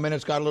couple of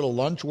minutes. Got a little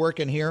lunch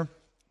working here.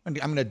 I'm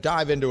going to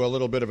dive into a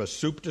little bit of a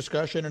soup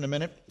discussion in a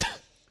minute.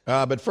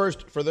 But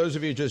first, for those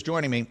of you just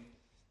joining me,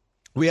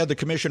 we had the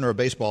commissioner of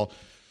baseball,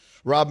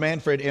 Rob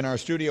Manfred, in our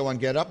studio on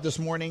Get Up this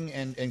morning.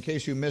 And in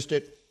case you missed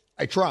it,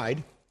 I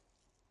tried.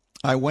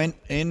 I went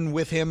in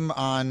with him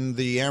on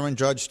the Aaron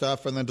Judge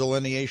stuff and the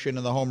delineation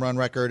and the home run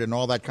record and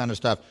all that kind of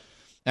stuff.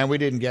 And we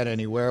didn't get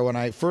anywhere. When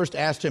I first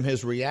asked him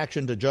his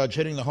reaction to Judge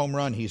hitting the home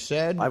run, he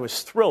said, I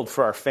was thrilled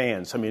for our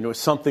fans. I mean, it was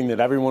something that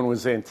everyone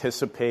was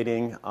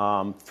anticipating.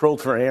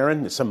 Thrilled for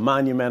Aaron. It's a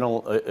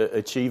monumental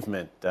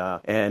achievement.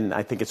 And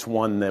I think it's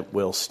one that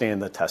will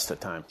stand the test of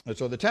time. And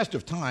so the test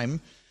of time,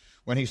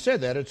 when he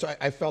said that,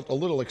 I felt a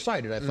little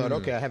excited. I thought,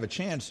 okay, I have a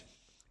chance.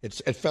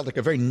 It felt like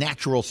a very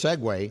natural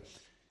segue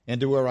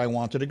into where I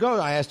wanted to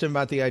go. I asked him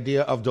about the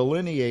idea of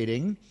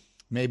delineating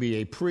maybe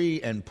a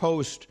pre and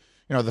post.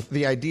 You know,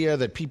 the idea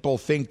that people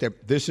think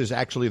that this is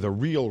actually the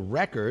real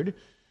record,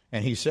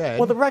 and he said...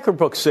 Well, the record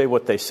books say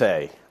what they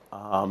say.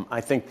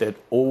 I think that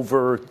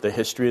over the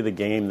history of the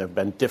game, there have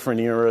been different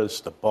eras.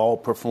 The ball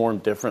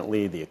performed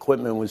differently. The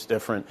equipment was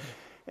different.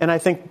 And I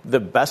think the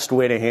best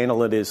way to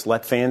handle it is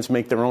let fans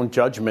make their own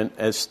judgment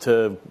as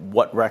to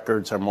what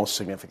records are most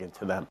significant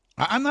to them.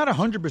 I'm not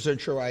 100%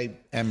 sure I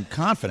am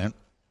confident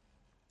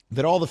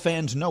that all the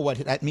fans know what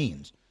that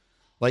means.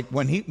 Like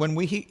when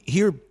we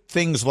hear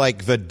things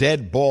like the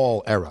dead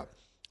ball era,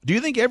 do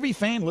you think every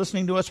fan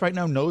listening to us right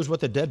now knows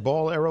what the dead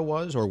ball era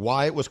was or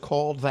why it was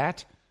called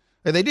that?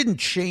 They didn't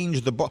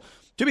change the ball.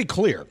 To be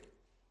clear,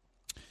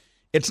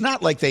 it's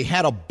not like they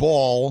had a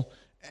ball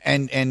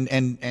and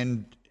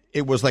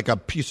it was like a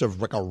piece of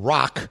like a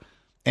rock,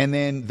 and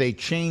then they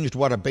changed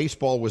what a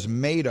baseball was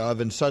made of,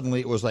 and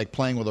suddenly it was like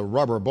playing with a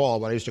rubber ball,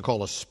 what I used to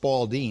call a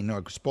Spalding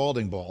or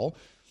Spalding ball.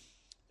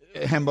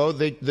 Hembo,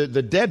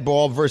 the dead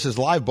ball versus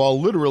live ball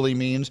literally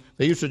means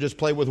they used to just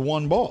play with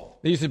one ball.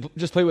 They used to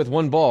just play with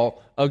one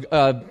ball.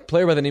 A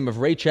player by the name of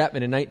Ray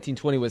Chapman in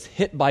 1920 was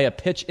hit by a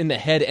pitch in the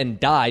head and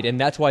died, and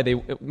that's why they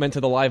went to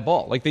the live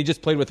ball. Like, they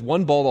just played with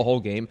one ball the whole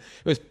game.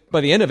 It was,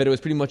 by the end of it, it was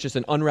pretty much just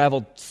an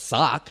unraveled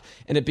sock,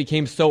 and it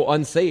became so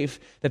unsafe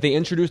that they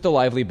introduced a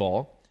lively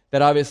ball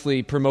that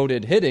obviously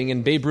promoted hitting,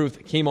 and Babe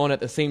Ruth came on at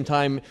the same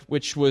time,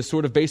 which was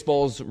sort of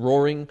baseball's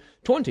roaring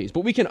 20s. But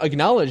we can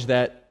acknowledge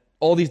that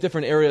all these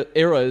different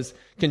eras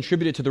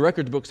contributed to the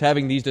record books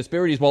having these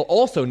disparities, while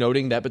also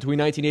noting that between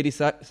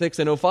 1986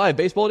 and 05,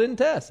 baseball didn't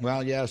test.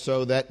 Well, yeah,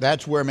 so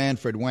that's where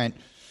Manfred went,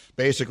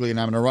 basically, and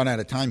I'm going to run out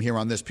of time here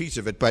on this piece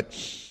of it, but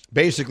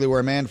basically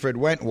where Manfred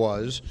went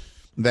was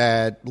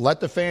that let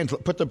the fans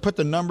put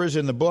the numbers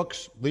in the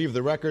books, leave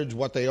the records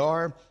what they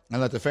are,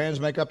 and let the fans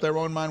make up their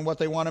own mind what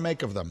they want to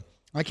make of them.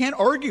 I can't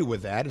argue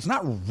with that. It's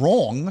not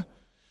wrong.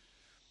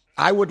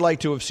 I would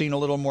like to have seen a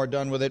little more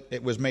done with it.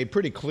 It was made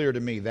pretty clear to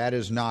me that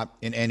is not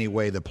in any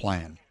way the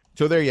plan.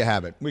 So there you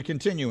have it. We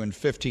continue in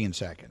 15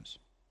 seconds.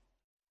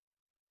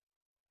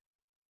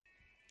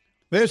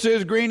 This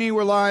is Greeny.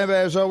 We're live,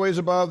 as always,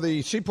 above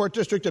the Seaport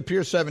District of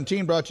Pier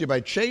 17, brought to you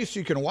by Chase.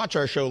 You can watch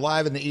our show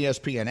live in the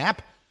ESPN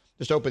app.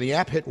 Just open the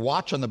app, hit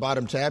watch on the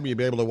bottom tab. You'll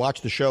be able to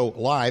watch the show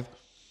live.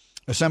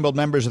 Assembled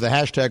members of the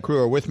hashtag crew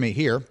are with me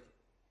here.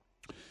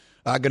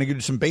 Going to give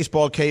you some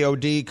baseball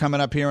KOD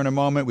coming up here in a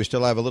moment. We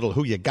still have a little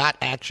Who You Got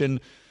action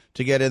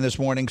to get in this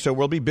morning, so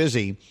we'll be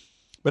busy.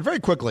 But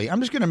very quickly, I'm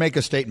just going to make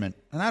a statement,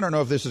 and I don't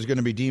know if this is going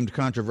to be deemed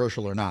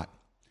controversial or not.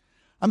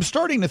 I'm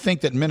starting to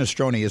think that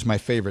minestrone is my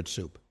favorite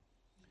soup.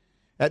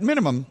 At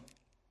minimum,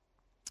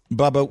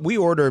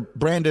 Bubba,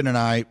 Brandon and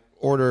I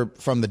order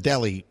from the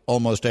deli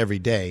almost every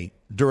day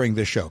during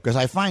this show because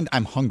I find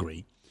I'm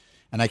hungry,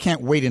 and I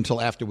can't wait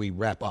until after we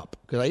wrap up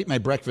because I eat my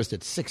breakfast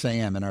at 6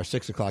 a.m. in our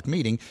 6 o'clock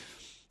meeting.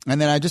 And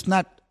then I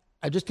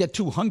just get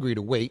too hungry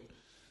to wait.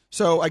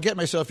 So I get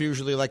myself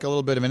usually like a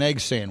little bit of an egg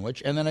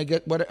sandwich, and then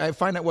I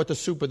find out what the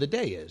soup of the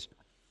day is.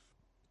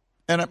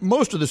 And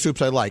most of the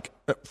soups I like,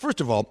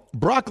 first of all,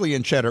 broccoli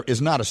and cheddar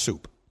is not a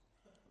soup.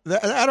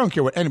 I don't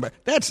care what anybody,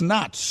 that's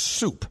not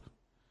soup.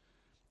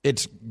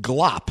 It's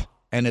glop,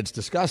 and it's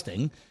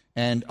disgusting,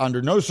 and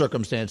under no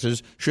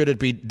circumstances should it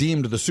be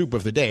deemed the soup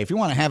of the day. If you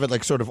want to have it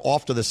like sort of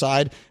off to the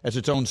side as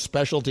its own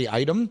specialty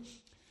item,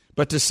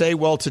 but to say,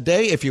 well,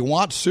 today, if you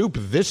want soup,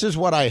 this is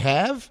what I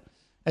have,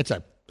 that's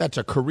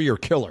a career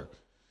killer.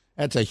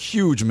 That's a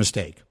huge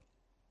mistake.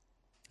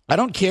 I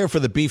don't care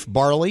for the beef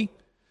barley.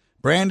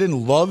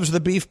 Brandon loves the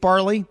beef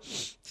barley.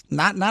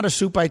 not a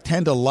soup I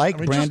tend to like. I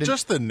mean, Brandon,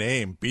 just the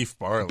name, beef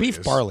barley.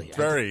 Beef barley.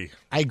 Very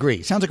I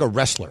agree. Sounds like a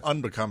wrestler.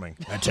 unbecoming.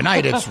 And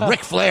tonight it's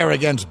Ric Flair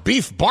against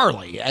Beef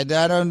Barley. I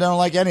don't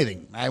like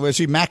anything. I would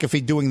see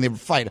McAfee doing the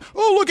fight.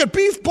 Oh, look at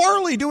Beef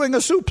Barley doing a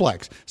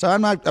suplex. So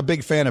I'm not a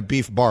big fan of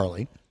Beef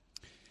Barley.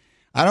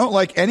 I don't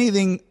like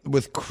anything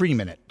with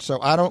cream in it.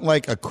 So I don't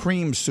like a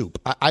cream soup.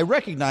 I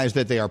recognize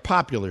that they are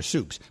popular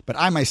soups, but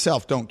I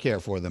myself don't care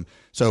for them.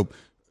 So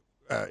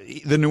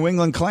the New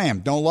England clam,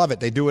 don't love it.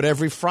 They do it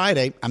every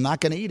Friday. I'm not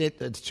going to eat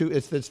it.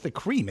 It's the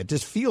cream. It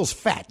just feels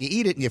fat. You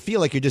eat it and you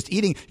feel like you're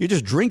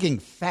just drinking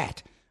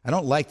fat. I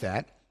don't like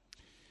that.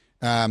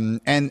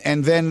 And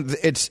then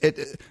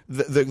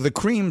the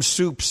cream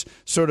soup's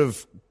sort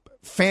of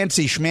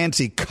fancy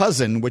schmancy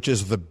cousin, which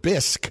is the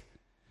bisque,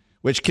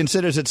 which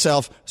considers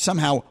itself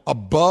somehow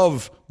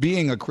above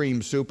being a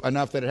cream soup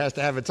enough that it has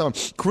to have its own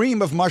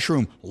cream of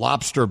mushroom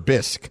lobster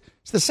bisque.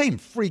 It's the same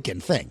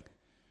freaking thing.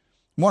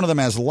 One of them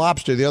has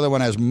lobster, the other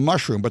one has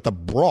mushroom, but the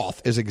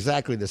broth is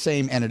exactly the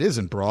same, and it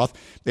isn't broth.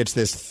 It's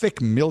this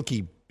thick,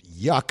 milky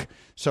yuck,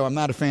 so I'm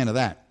not a fan of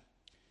that.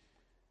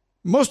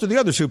 Most of the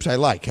other soups I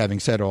like, having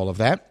said all of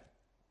that.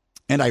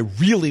 And I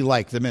really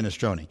like the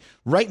minestrone.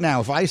 Right now,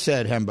 if I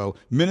said, Hembo,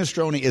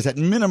 minestrone is at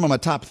minimum a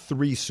top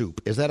 3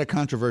 soup, is that a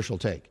controversial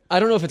take? I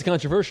don't know if it's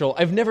controversial.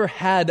 I've never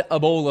had a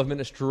bowl of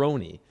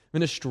minestrone.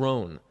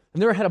 I've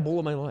never had a bowl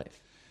in my life.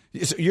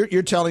 So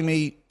you're telling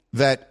me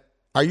that,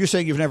 are you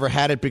saying you've never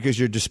had it because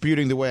you're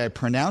disputing the way I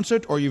pronounce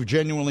it, or you've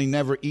genuinely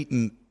never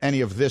eaten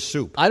any of this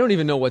soup? I don't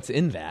even know what's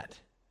in that.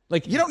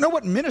 Like, you don't know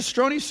what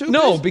minestrone soup is?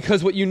 No,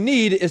 because what you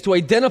need is to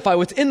identify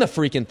what's in the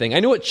freaking thing. I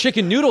know what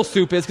chicken noodle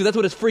soup is because that's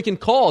what it's freaking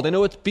called. I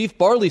know what beef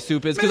barley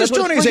soup is because that's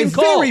what it's freaking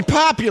called. Minestrone is a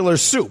very popular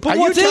soup. But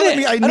what's in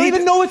it? I don't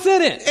even know what's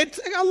in it. It's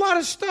a lot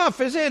of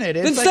stuff is in it.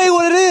 Then say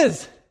what it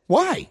is.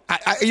 Why?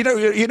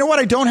 You know what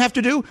I don't have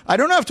to do? I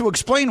don't have to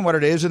explain what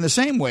it is in the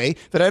same way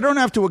that I don't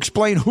have to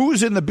explain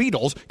who's in the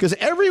Beatles, because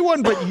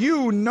everyone but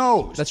you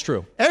knows. That's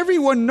true.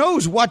 Everyone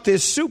knows what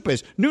this soup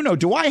is. Nuno,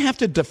 do I have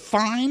to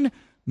define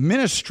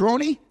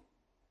minestrone?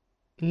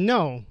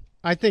 No.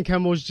 I think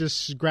Hemmel's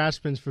just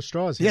grasping for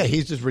straws here. Yeah,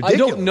 he's just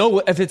ridiculous. I don't know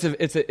if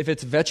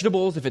it's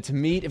vegetables, if it's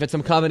meat, if it's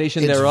some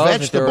combination it's thereof.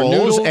 Vegetables, if there are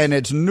noodles. And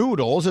it's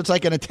noodles. It's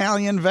like an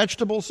Italian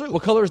vegetable soup.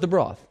 What color is the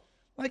broth?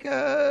 Like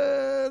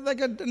a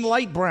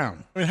light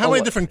brown. I mean, how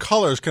many different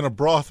colors can a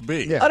broth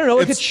be? Yeah. I don't know.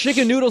 Like it's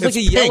chicken noodles, like a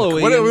pink.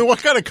 yellowy. What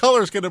kind of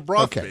colors can a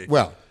broth be?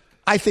 Well,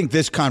 I think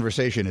this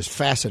conversation is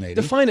fascinating.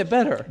 Define it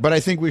better. But I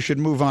think we should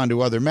move on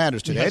to other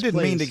matters today. Yes, I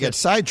didn't mean please. to get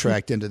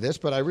sidetracked into this,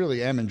 but I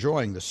really am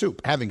enjoying the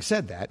soup. Having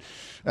said that,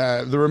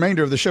 the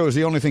remainder of the show is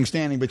the only thing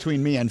standing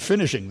between me and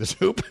finishing the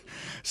soup.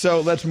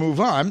 So let's move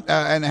on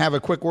and have a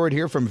quick word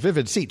here from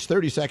Vivid Seats.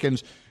 30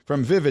 seconds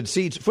from Vivid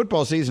Seats.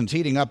 Football season's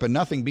heating up, and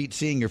nothing beats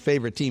seeing your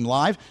favorite team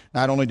live.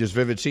 Not only does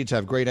Vivid Seats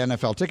have great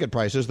NFL ticket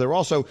prices, they're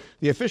also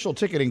the official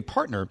ticketing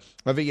partner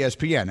of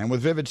ESPN. And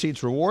with Vivid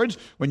Seats rewards,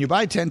 when you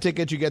buy 10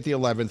 tickets, you get the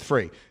 11th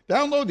free.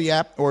 Download the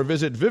app or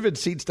visit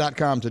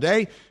vividseats.com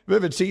today.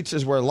 Vivid Seats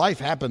is where life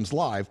happens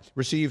live.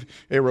 Receive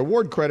a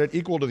reward credit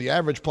equal to the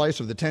average price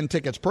of the 10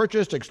 tickets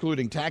purchased,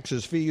 excluding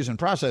taxes, fees, and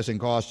processing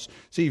costs.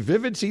 See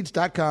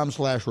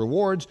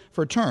vividseats.com/rewards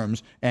for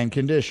terms and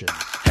conditions.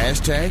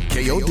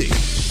 #KOD.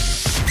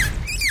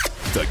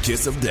 The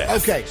kiss of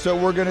death. Okay, so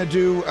we're going to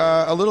do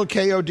a little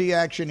KOD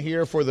action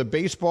here for the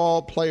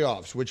baseball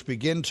playoffs, which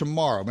begin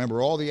tomorrow.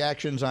 Remember, all the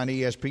actions on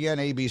ESPN,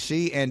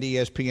 ABC, and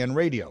ESPN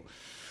Radio.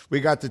 We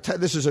got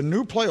this is a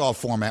new playoff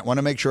format. Want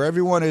to make sure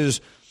everyone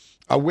is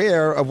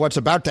aware of what's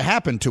about to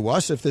happen to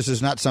us if this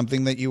is not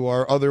something that you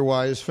are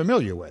otherwise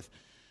familiar with.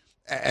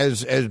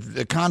 As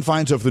the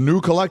confines of the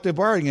new collective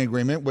bargaining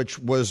agreement, which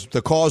was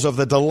the cause of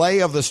the delay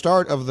of the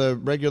start of the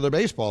regular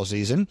baseball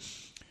season,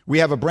 we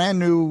have a brand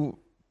new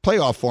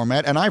playoff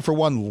format, and I, for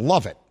one,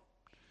 love it.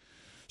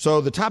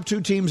 So the top 2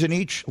 teams in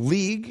each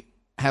league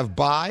have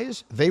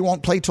byes. They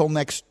won't play till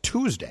next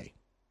Tuesday.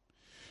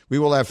 We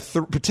will have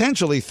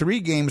potentially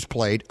 3 games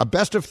played, a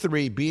best of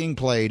 3 being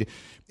played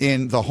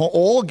in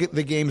all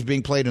the games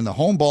being played in the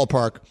home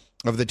ballpark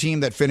of the team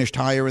that finished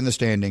higher in the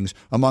standings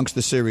amongst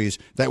the series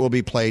that will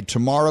be played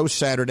tomorrow,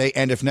 Saturday,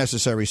 and if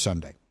necessary,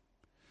 Sunday.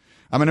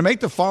 I'm going to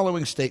make the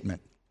following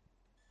statement.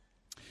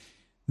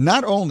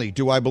 Not only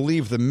do I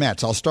believe the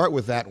Mets, I'll start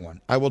with that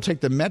one. I will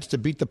take the Mets to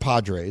beat the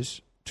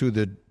Padres to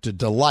the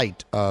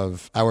delight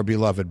of our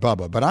beloved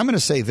Bubba. But I'm going to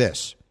say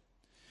this.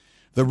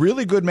 The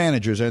really good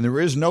managers, and there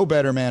is no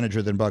better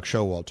manager than Buck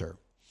Showalter,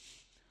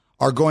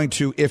 are going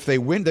to, if they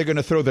win, they're going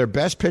to throw their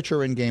best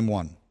pitcher in game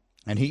 1.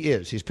 And he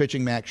is. He's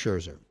pitching Max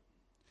Scherzer.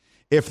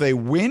 If they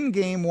win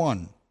game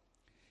 1,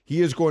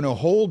 he is going to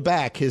hold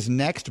back his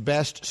next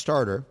best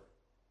starter.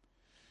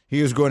 He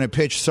is going to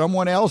pitch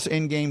someone else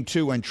in game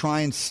 2 and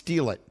try and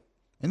steal it.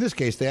 In this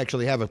case, they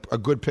actually have a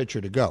good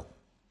pitcher to go.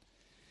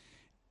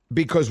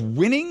 Because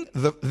winning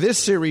this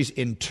series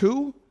in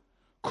 2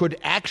 could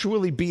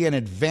actually be an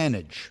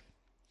advantage.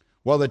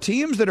 While the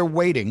teams that are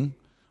waiting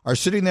are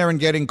sitting there and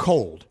getting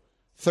cold,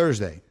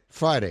 Thursday,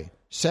 Friday,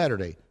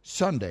 Saturday,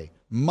 Sunday,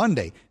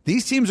 Monday,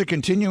 these teams are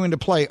continuing to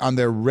play on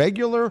their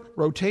regular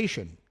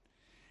rotation.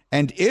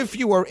 And if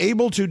you are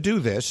able to do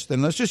this,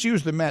 then let's just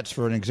use the Mets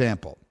for an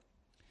example.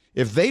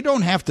 If they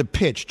don't have to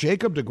pitch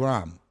Jacob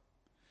deGrom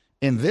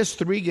in this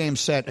 3-game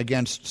set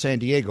against San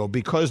Diego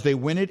because they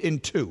win it in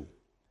 2,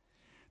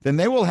 then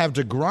they will have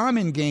deGrom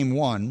in Game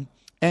 1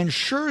 and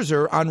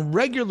Scherzer on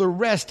regular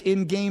rest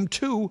in Game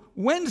 2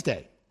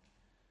 Wednesday.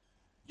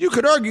 You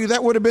could argue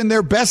that would have been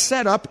their best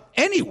setup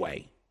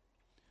anyway.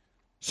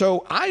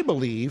 So I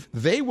believe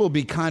they will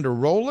be kind of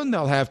rolling.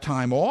 They'll have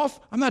time off.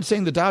 I'm not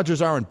saying the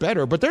Dodgers aren't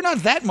better, but they're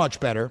not that much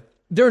better.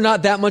 They're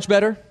not that much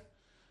better?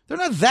 They're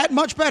not that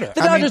much better.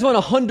 The Dodgers won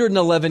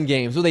 111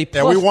 games with a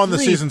plus we won the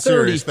season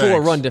series.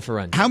 34 run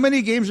differential. How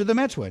many games did the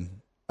Mets win?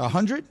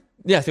 100?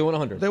 Yes, they won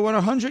 100. They won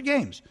 100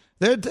 games.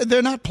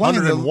 They're not playing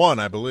 101,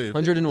 I believe.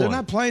 101. They're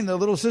not playing the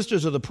Little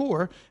Sisters of the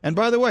Poor. And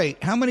by the way,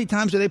 how many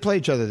times did they play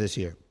each other this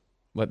year?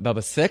 What,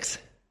 Bubba, 6?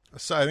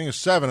 I think it's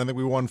 7. I think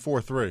we won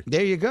 4-3.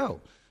 There you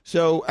go.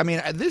 So, I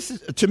mean, this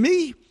is, to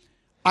me,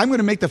 I'm going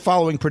to make the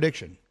following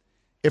prediction.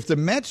 If the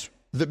Mets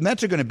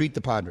are going to beat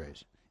the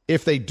Padres.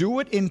 If they do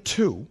it in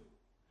 2,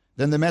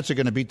 then the Mets are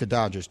going to beat the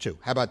Dodgers too.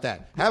 How about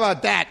that? How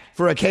about that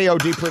for a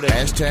KOD prediction?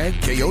 Hashtag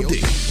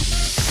KOD.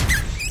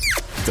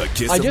 The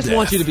kiss I of just death.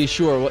 want you to be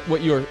sure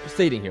what you're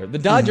stating here. The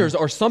Dodgers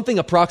are something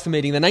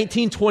approximating the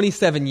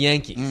 1927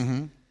 Yankees.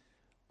 Mm-hmm.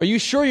 Are you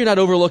sure you're not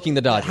overlooking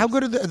the Dodgers? How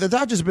good are the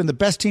Dodgers have been the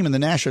best team in the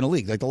National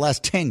League like the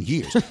last 10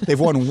 years. They've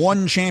won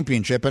 1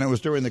 championship, and it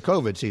was during the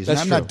COVID season.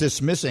 That's I'm true. not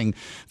dismissing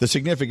the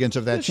significance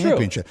of that That's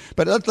championship. true.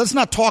 But let's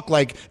not talk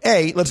like,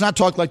 let's not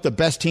talk like the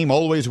best team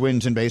always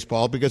wins in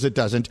baseball, because it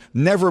doesn't.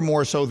 Never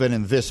more so than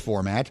in this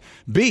format.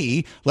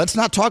 B, let's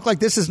not talk like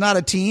this is not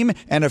a team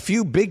and a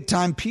few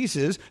big-time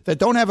pieces that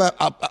don't have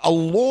a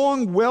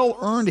long,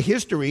 well-earned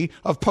history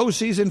of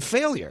postseason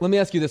failure. Let me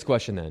ask you this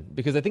question then,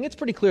 because I think it's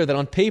pretty clear that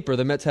on paper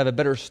the Mets have a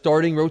better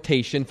starting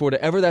rotation for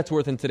whatever that's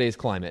worth in today's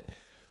climate.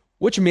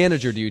 Which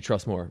manager do you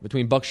trust more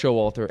between Buck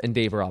Showalter and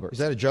Dave Roberts? Is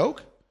that a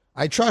joke?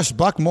 I trust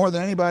Buck more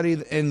than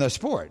anybody in the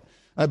sport.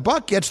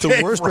 Buck gets the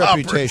Dave worst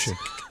Roberts. reputation.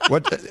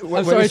 What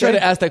I'm sorry, I tried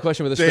to ask that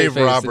question with a straight Dave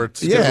face.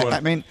 Roberts. Yeah, I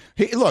mean,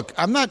 look,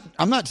 I'm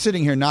not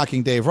sitting here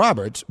knocking Dave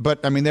Roberts,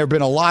 but I mean, there have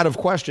been a lot of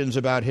questions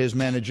about his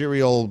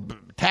managerial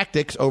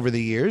tactics over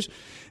the years,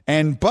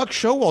 and Buck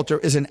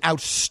Showalter is an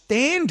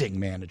outstanding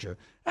manager.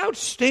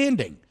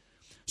 Outstanding.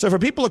 So for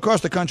people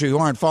across the country who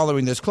aren't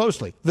following this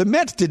closely, the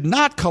Mets did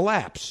not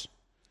collapse.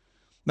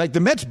 Like the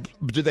Mets,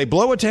 did they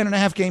blow a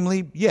 10.5 game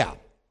lead? Yeah.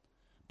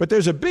 But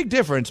there's a big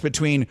difference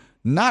between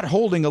not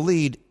holding a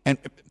lead, and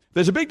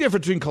there's a big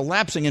difference between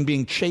collapsing and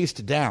being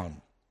chased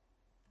down.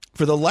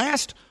 For the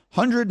last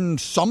 100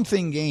 and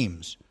something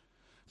games,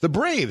 the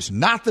Braves,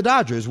 not the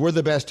Dodgers, were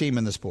the best team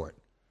in the sport.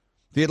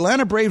 The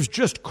Atlanta Braves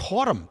just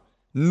caught them.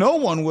 No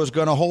one was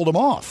going to hold them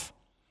off.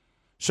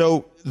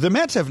 So the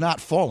Mets have not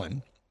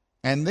fallen,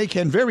 and they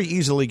can very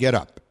easily get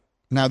up.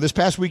 Now, this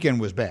past weekend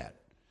was bad,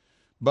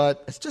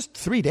 but it's just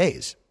 3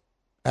 days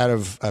out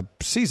of a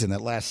season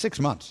that lasts 6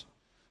 months.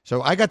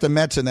 So I got the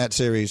Mets in that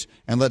series,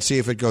 and let's see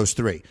if it goes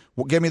 3.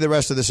 Well, give me the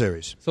rest of the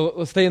series. So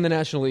let's stay in the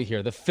National League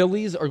here. The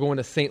Phillies are going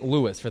to St.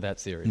 Louis for that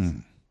series.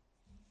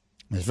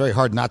 It's very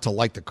hard not to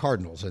like the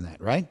Cardinals in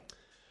that, right?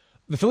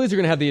 The Phillies are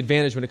going to have the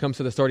advantage when it comes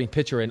to the starting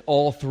pitcher in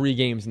all 3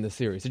 games in the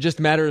series. It just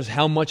matters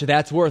how much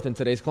that's worth in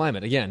today's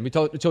climate. Again, we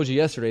told you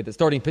yesterday that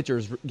starting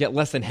pitchers get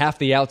less than half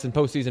the outs in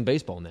postseason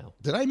baseball now.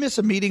 Did I miss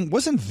a meeting?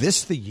 Wasn't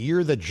this the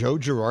year that Joe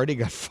Girardi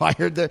got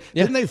fired?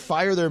 Didn't they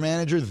fire their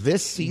manager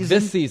this season?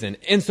 This season.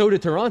 And so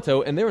did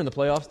Toronto, and they're in the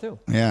playoffs too.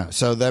 Yeah,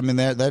 so I mean,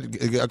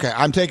 okay,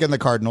 I'm taking the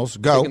Cardinals.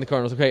 Go. Taking the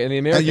Cardinals. Okay, in the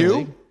American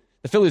League,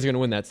 the Phillies are going to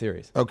win that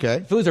series. Okay.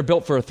 The Phillies are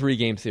built for a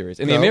 3-game series.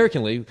 In the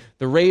American League,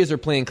 the Rays are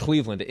playing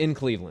Cleveland, in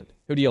Cleveland.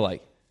 Who do you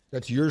like?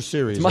 That's your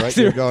series, my right?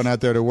 series. You're going out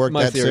there to work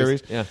that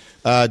series. Yeah.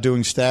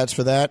 Doing stats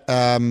for that.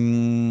 I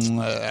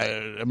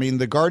mean,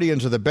 the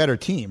Guardians are the better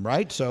team,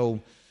 right?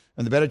 So,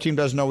 and the better team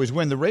doesn't always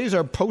win. The Rays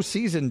are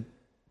postseason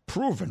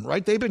proven,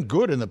 right? They've been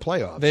good in the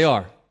playoffs. They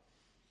are.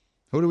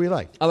 Who do we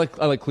like? I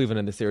like Cleveland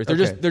in this series. They're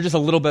Okay. just a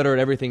little better at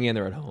everything, and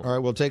they're at home. All right,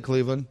 we'll take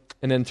Cleveland.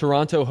 And then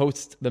Toronto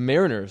hosts the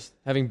Mariners,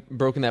 having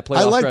broken that playoff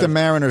I like stretch. the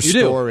Mariners You do.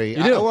 story.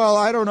 You do. Well,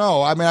 I don't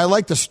know. I mean, I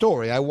like the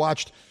story. I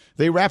watched.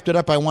 They wrapped it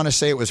up, I want to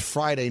say it was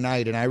Friday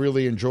night, and I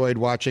really enjoyed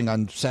watching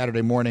on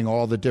Saturday morning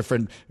all the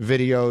different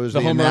videos,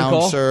 the home run call?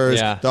 announcers,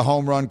 Yeah. the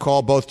home run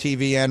call, both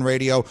TV and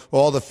radio,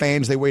 all the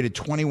fans. They waited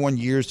 21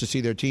 years to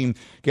see their team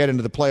get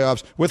into the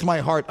playoffs. With my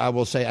heart, I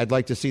will say I'd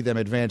like to see them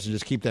advance and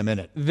just keep them in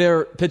it.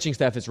 Their pitching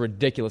staff is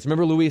ridiculous.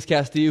 Remember Luis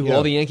Castillo, who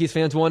all the Yankees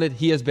fans wanted?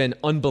 He has been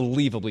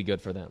unbelievably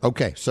good for them.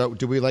 Okay, so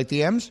do we like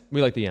the M's?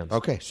 We like the M's.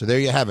 Okay, so there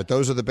you have it.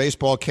 Those are the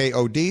baseball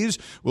KODs.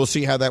 We'll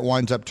see how that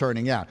winds up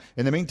turning out.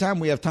 In the meantime,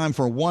 we have time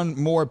for one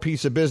more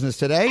piece of business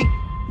today.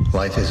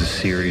 Life is a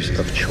series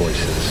of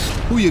choices.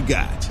 Who you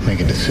got?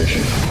 Make a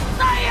decision.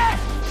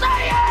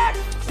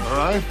 All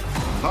right,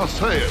 I'll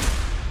say it.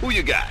 Who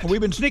you got?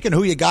 We've been sneaking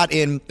Who You Got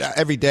in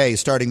every day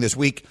starting this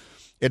week.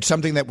 It's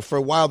something that for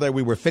a while there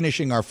we were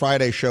finishing our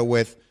Friday show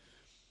with,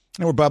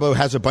 where Bubba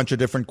has a bunch of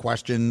different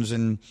questions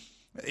and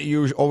he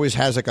always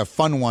has like a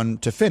fun one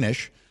to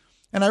finish.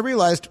 And I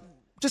realized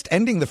just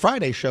ending the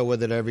Friday show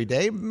with it every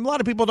day. A lot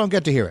of people don't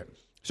get to hear it.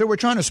 So we're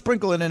trying to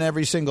sprinkle it in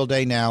every single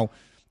day now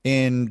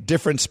in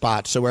different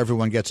spots so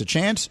everyone gets a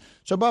chance.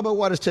 So, Bubba,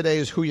 what is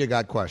today's Who You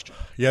Got question?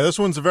 Yeah, this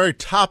one's a very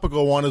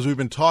topical one as we've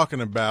been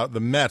talking about the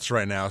Mets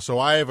right now. So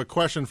I have a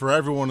question for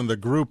everyone in the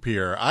group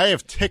here. I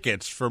have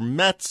tickets for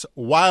Mets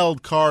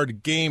Wild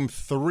Card Game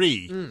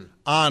 3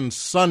 on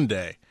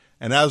Sunday.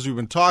 And as we've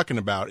been talking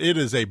about, it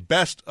is a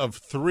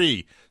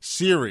best-of-3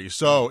 series.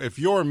 So if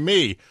you're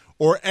me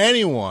or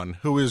anyone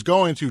who is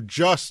going to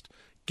just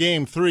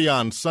Game 3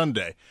 on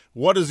Sunday,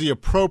 what is the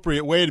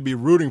appropriate way to be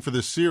rooting for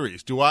this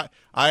series? Do I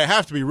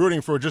have to be rooting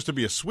for it just to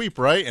be a sweep,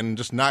 right, and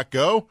just not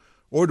go?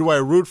 Or do I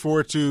root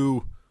for it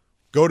to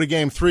go to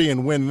Game 3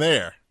 and win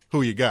there?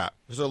 Who you got?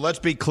 So let's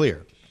be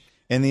clear.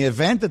 In the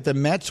event that the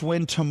Mets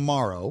win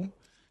tomorrow,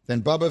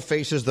 then Bubba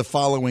faces the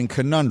following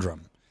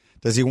conundrum.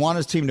 Does he want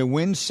his team to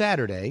win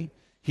Saturday?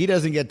 He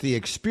doesn't get the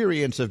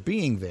experience of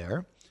being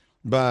there,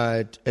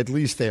 but at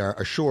least they are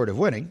assured of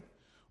winning.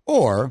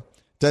 Or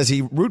does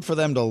he root for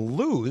them to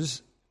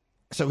lose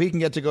so he can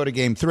get to go to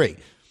Game 3?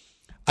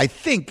 I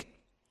think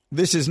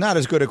this is not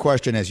as good a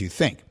question as you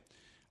think.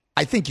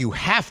 I think you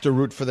have to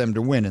root for them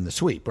to win in the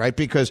sweep, right?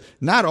 Because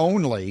not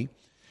only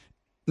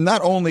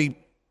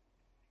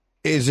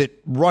is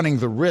it running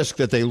the risk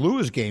that they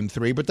lose Game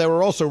 3, but there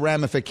are also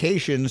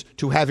ramifications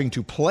to having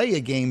to play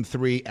a Game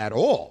 3 at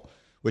all,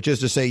 which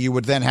is to say you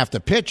would then have to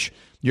pitch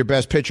your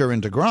best pitcher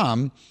in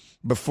DeGrom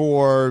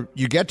before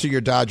you get to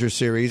your Dodgers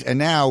series, and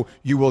now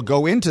you will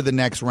go into the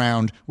next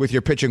round with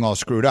your pitching all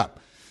screwed up.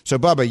 So,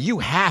 Bubba, you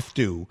have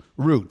to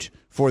root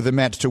for the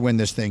Mets to win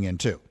this thing in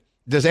 2.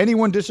 Does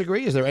anyone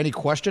disagree? Is there any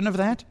question of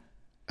that?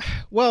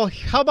 Well,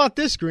 how about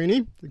this,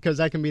 Greeny? Because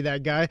I can be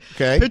that guy.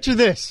 Okay. Picture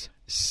this,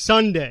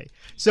 Sunday.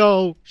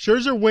 So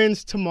Scherzer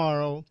wins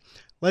tomorrow.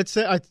 Let's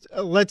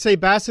say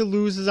Bassett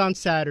loses on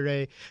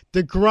Saturday.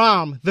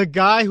 DeGrom, the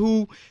guy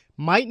who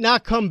might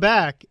not come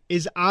back,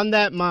 is on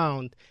that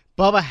mound.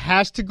 Bubba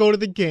has to go to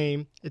the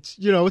game. It's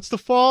the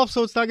fall,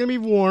 so it's not going to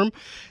be warm.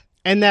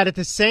 And that at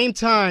the same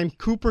time,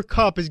 Cooper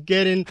Kupp is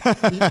getting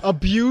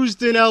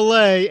abused in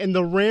L.A. and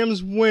the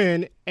Rams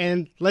win.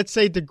 And let's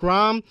say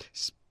DeGrom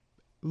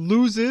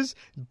loses,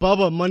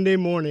 Bubba Monday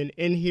morning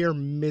in here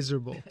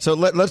miserable. So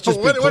let's just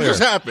be clear. What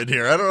just happened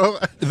here? I don't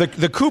know.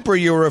 The Cooper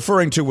you were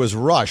referring to was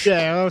Rush.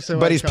 Yeah,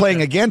 but he's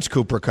playing against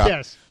Cooper Kupp.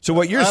 Yes. So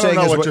what you're saying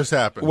is what just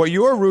happened. What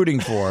you're rooting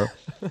for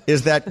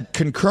is that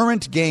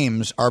concurrent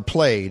games are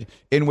played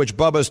in which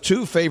Bubba's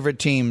 2 favorite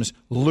teams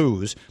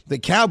lose. The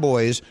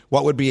Cowboys,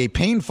 what would be a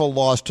painful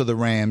loss to the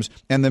Rams,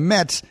 and the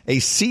Mets, a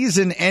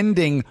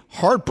season-ending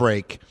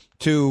heartbreak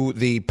to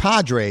the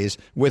Padres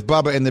with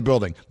Bubba in the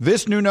building.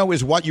 This, Nuno,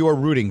 is what you are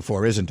rooting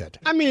for, isn't it?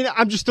 I mean,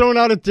 I'm just throwing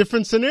out a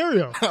different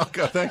scenario.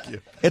 Okay, thank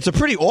you. It's a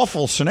pretty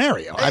awful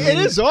scenario. It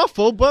is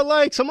awful,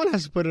 but someone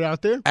has to put it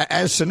out there.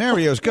 As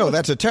scenarios go,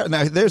 that's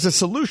now there's a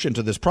solution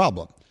to this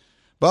problem.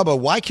 Bubba,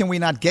 why can we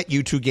not get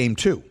you to Game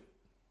 2?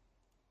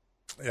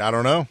 I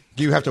don't know.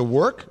 Do you have to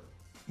work?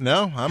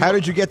 No. How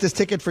did you get this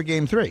ticket for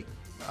Game 3?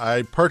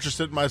 I purchased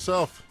it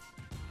myself.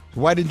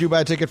 Why didn't you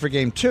buy a ticket for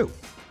Game 2?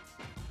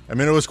 I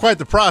mean, it was quite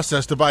the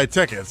process to buy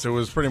tickets. It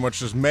was pretty much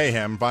just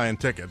mayhem buying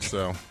tickets.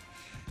 So, all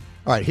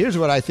right, here's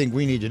what I think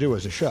we need to do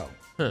as a show.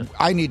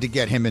 I need to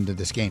get him into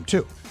this game,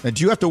 too. Now,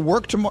 do you have to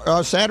work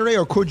tomorrow, Saturday,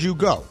 or could you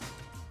go?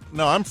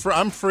 No,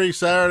 I'm free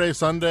Saturday,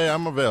 Sunday.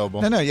 I'm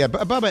available. No, yeah.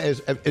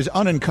 Bubba is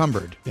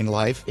unencumbered in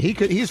life.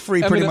 He's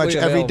free pretty much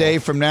available every day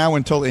from now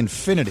until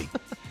infinity.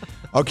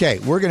 Okay,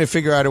 we're going to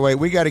figure out a way.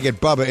 We got to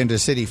get Bubba into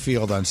Citi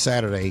Field on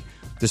Saturday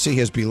to see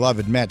his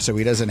beloved Mets so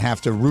he doesn't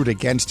have to root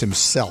against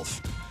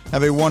himself.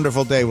 Have a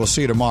wonderful day. We'll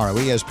see you tomorrow.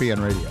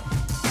 ESPN Radio.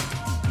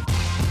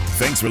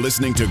 Thanks for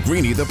listening to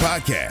Greeny the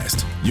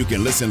podcast. You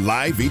can listen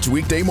live each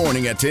weekday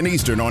morning at 10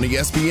 Eastern on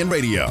ESPN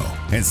Radio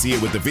and see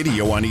it with the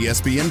video on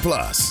ESPN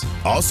Plus.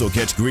 Also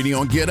catch Greeny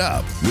on Get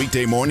Up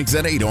weekday mornings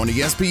at 8 on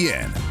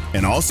ESPN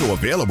and also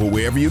available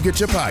wherever you get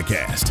your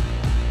podcast.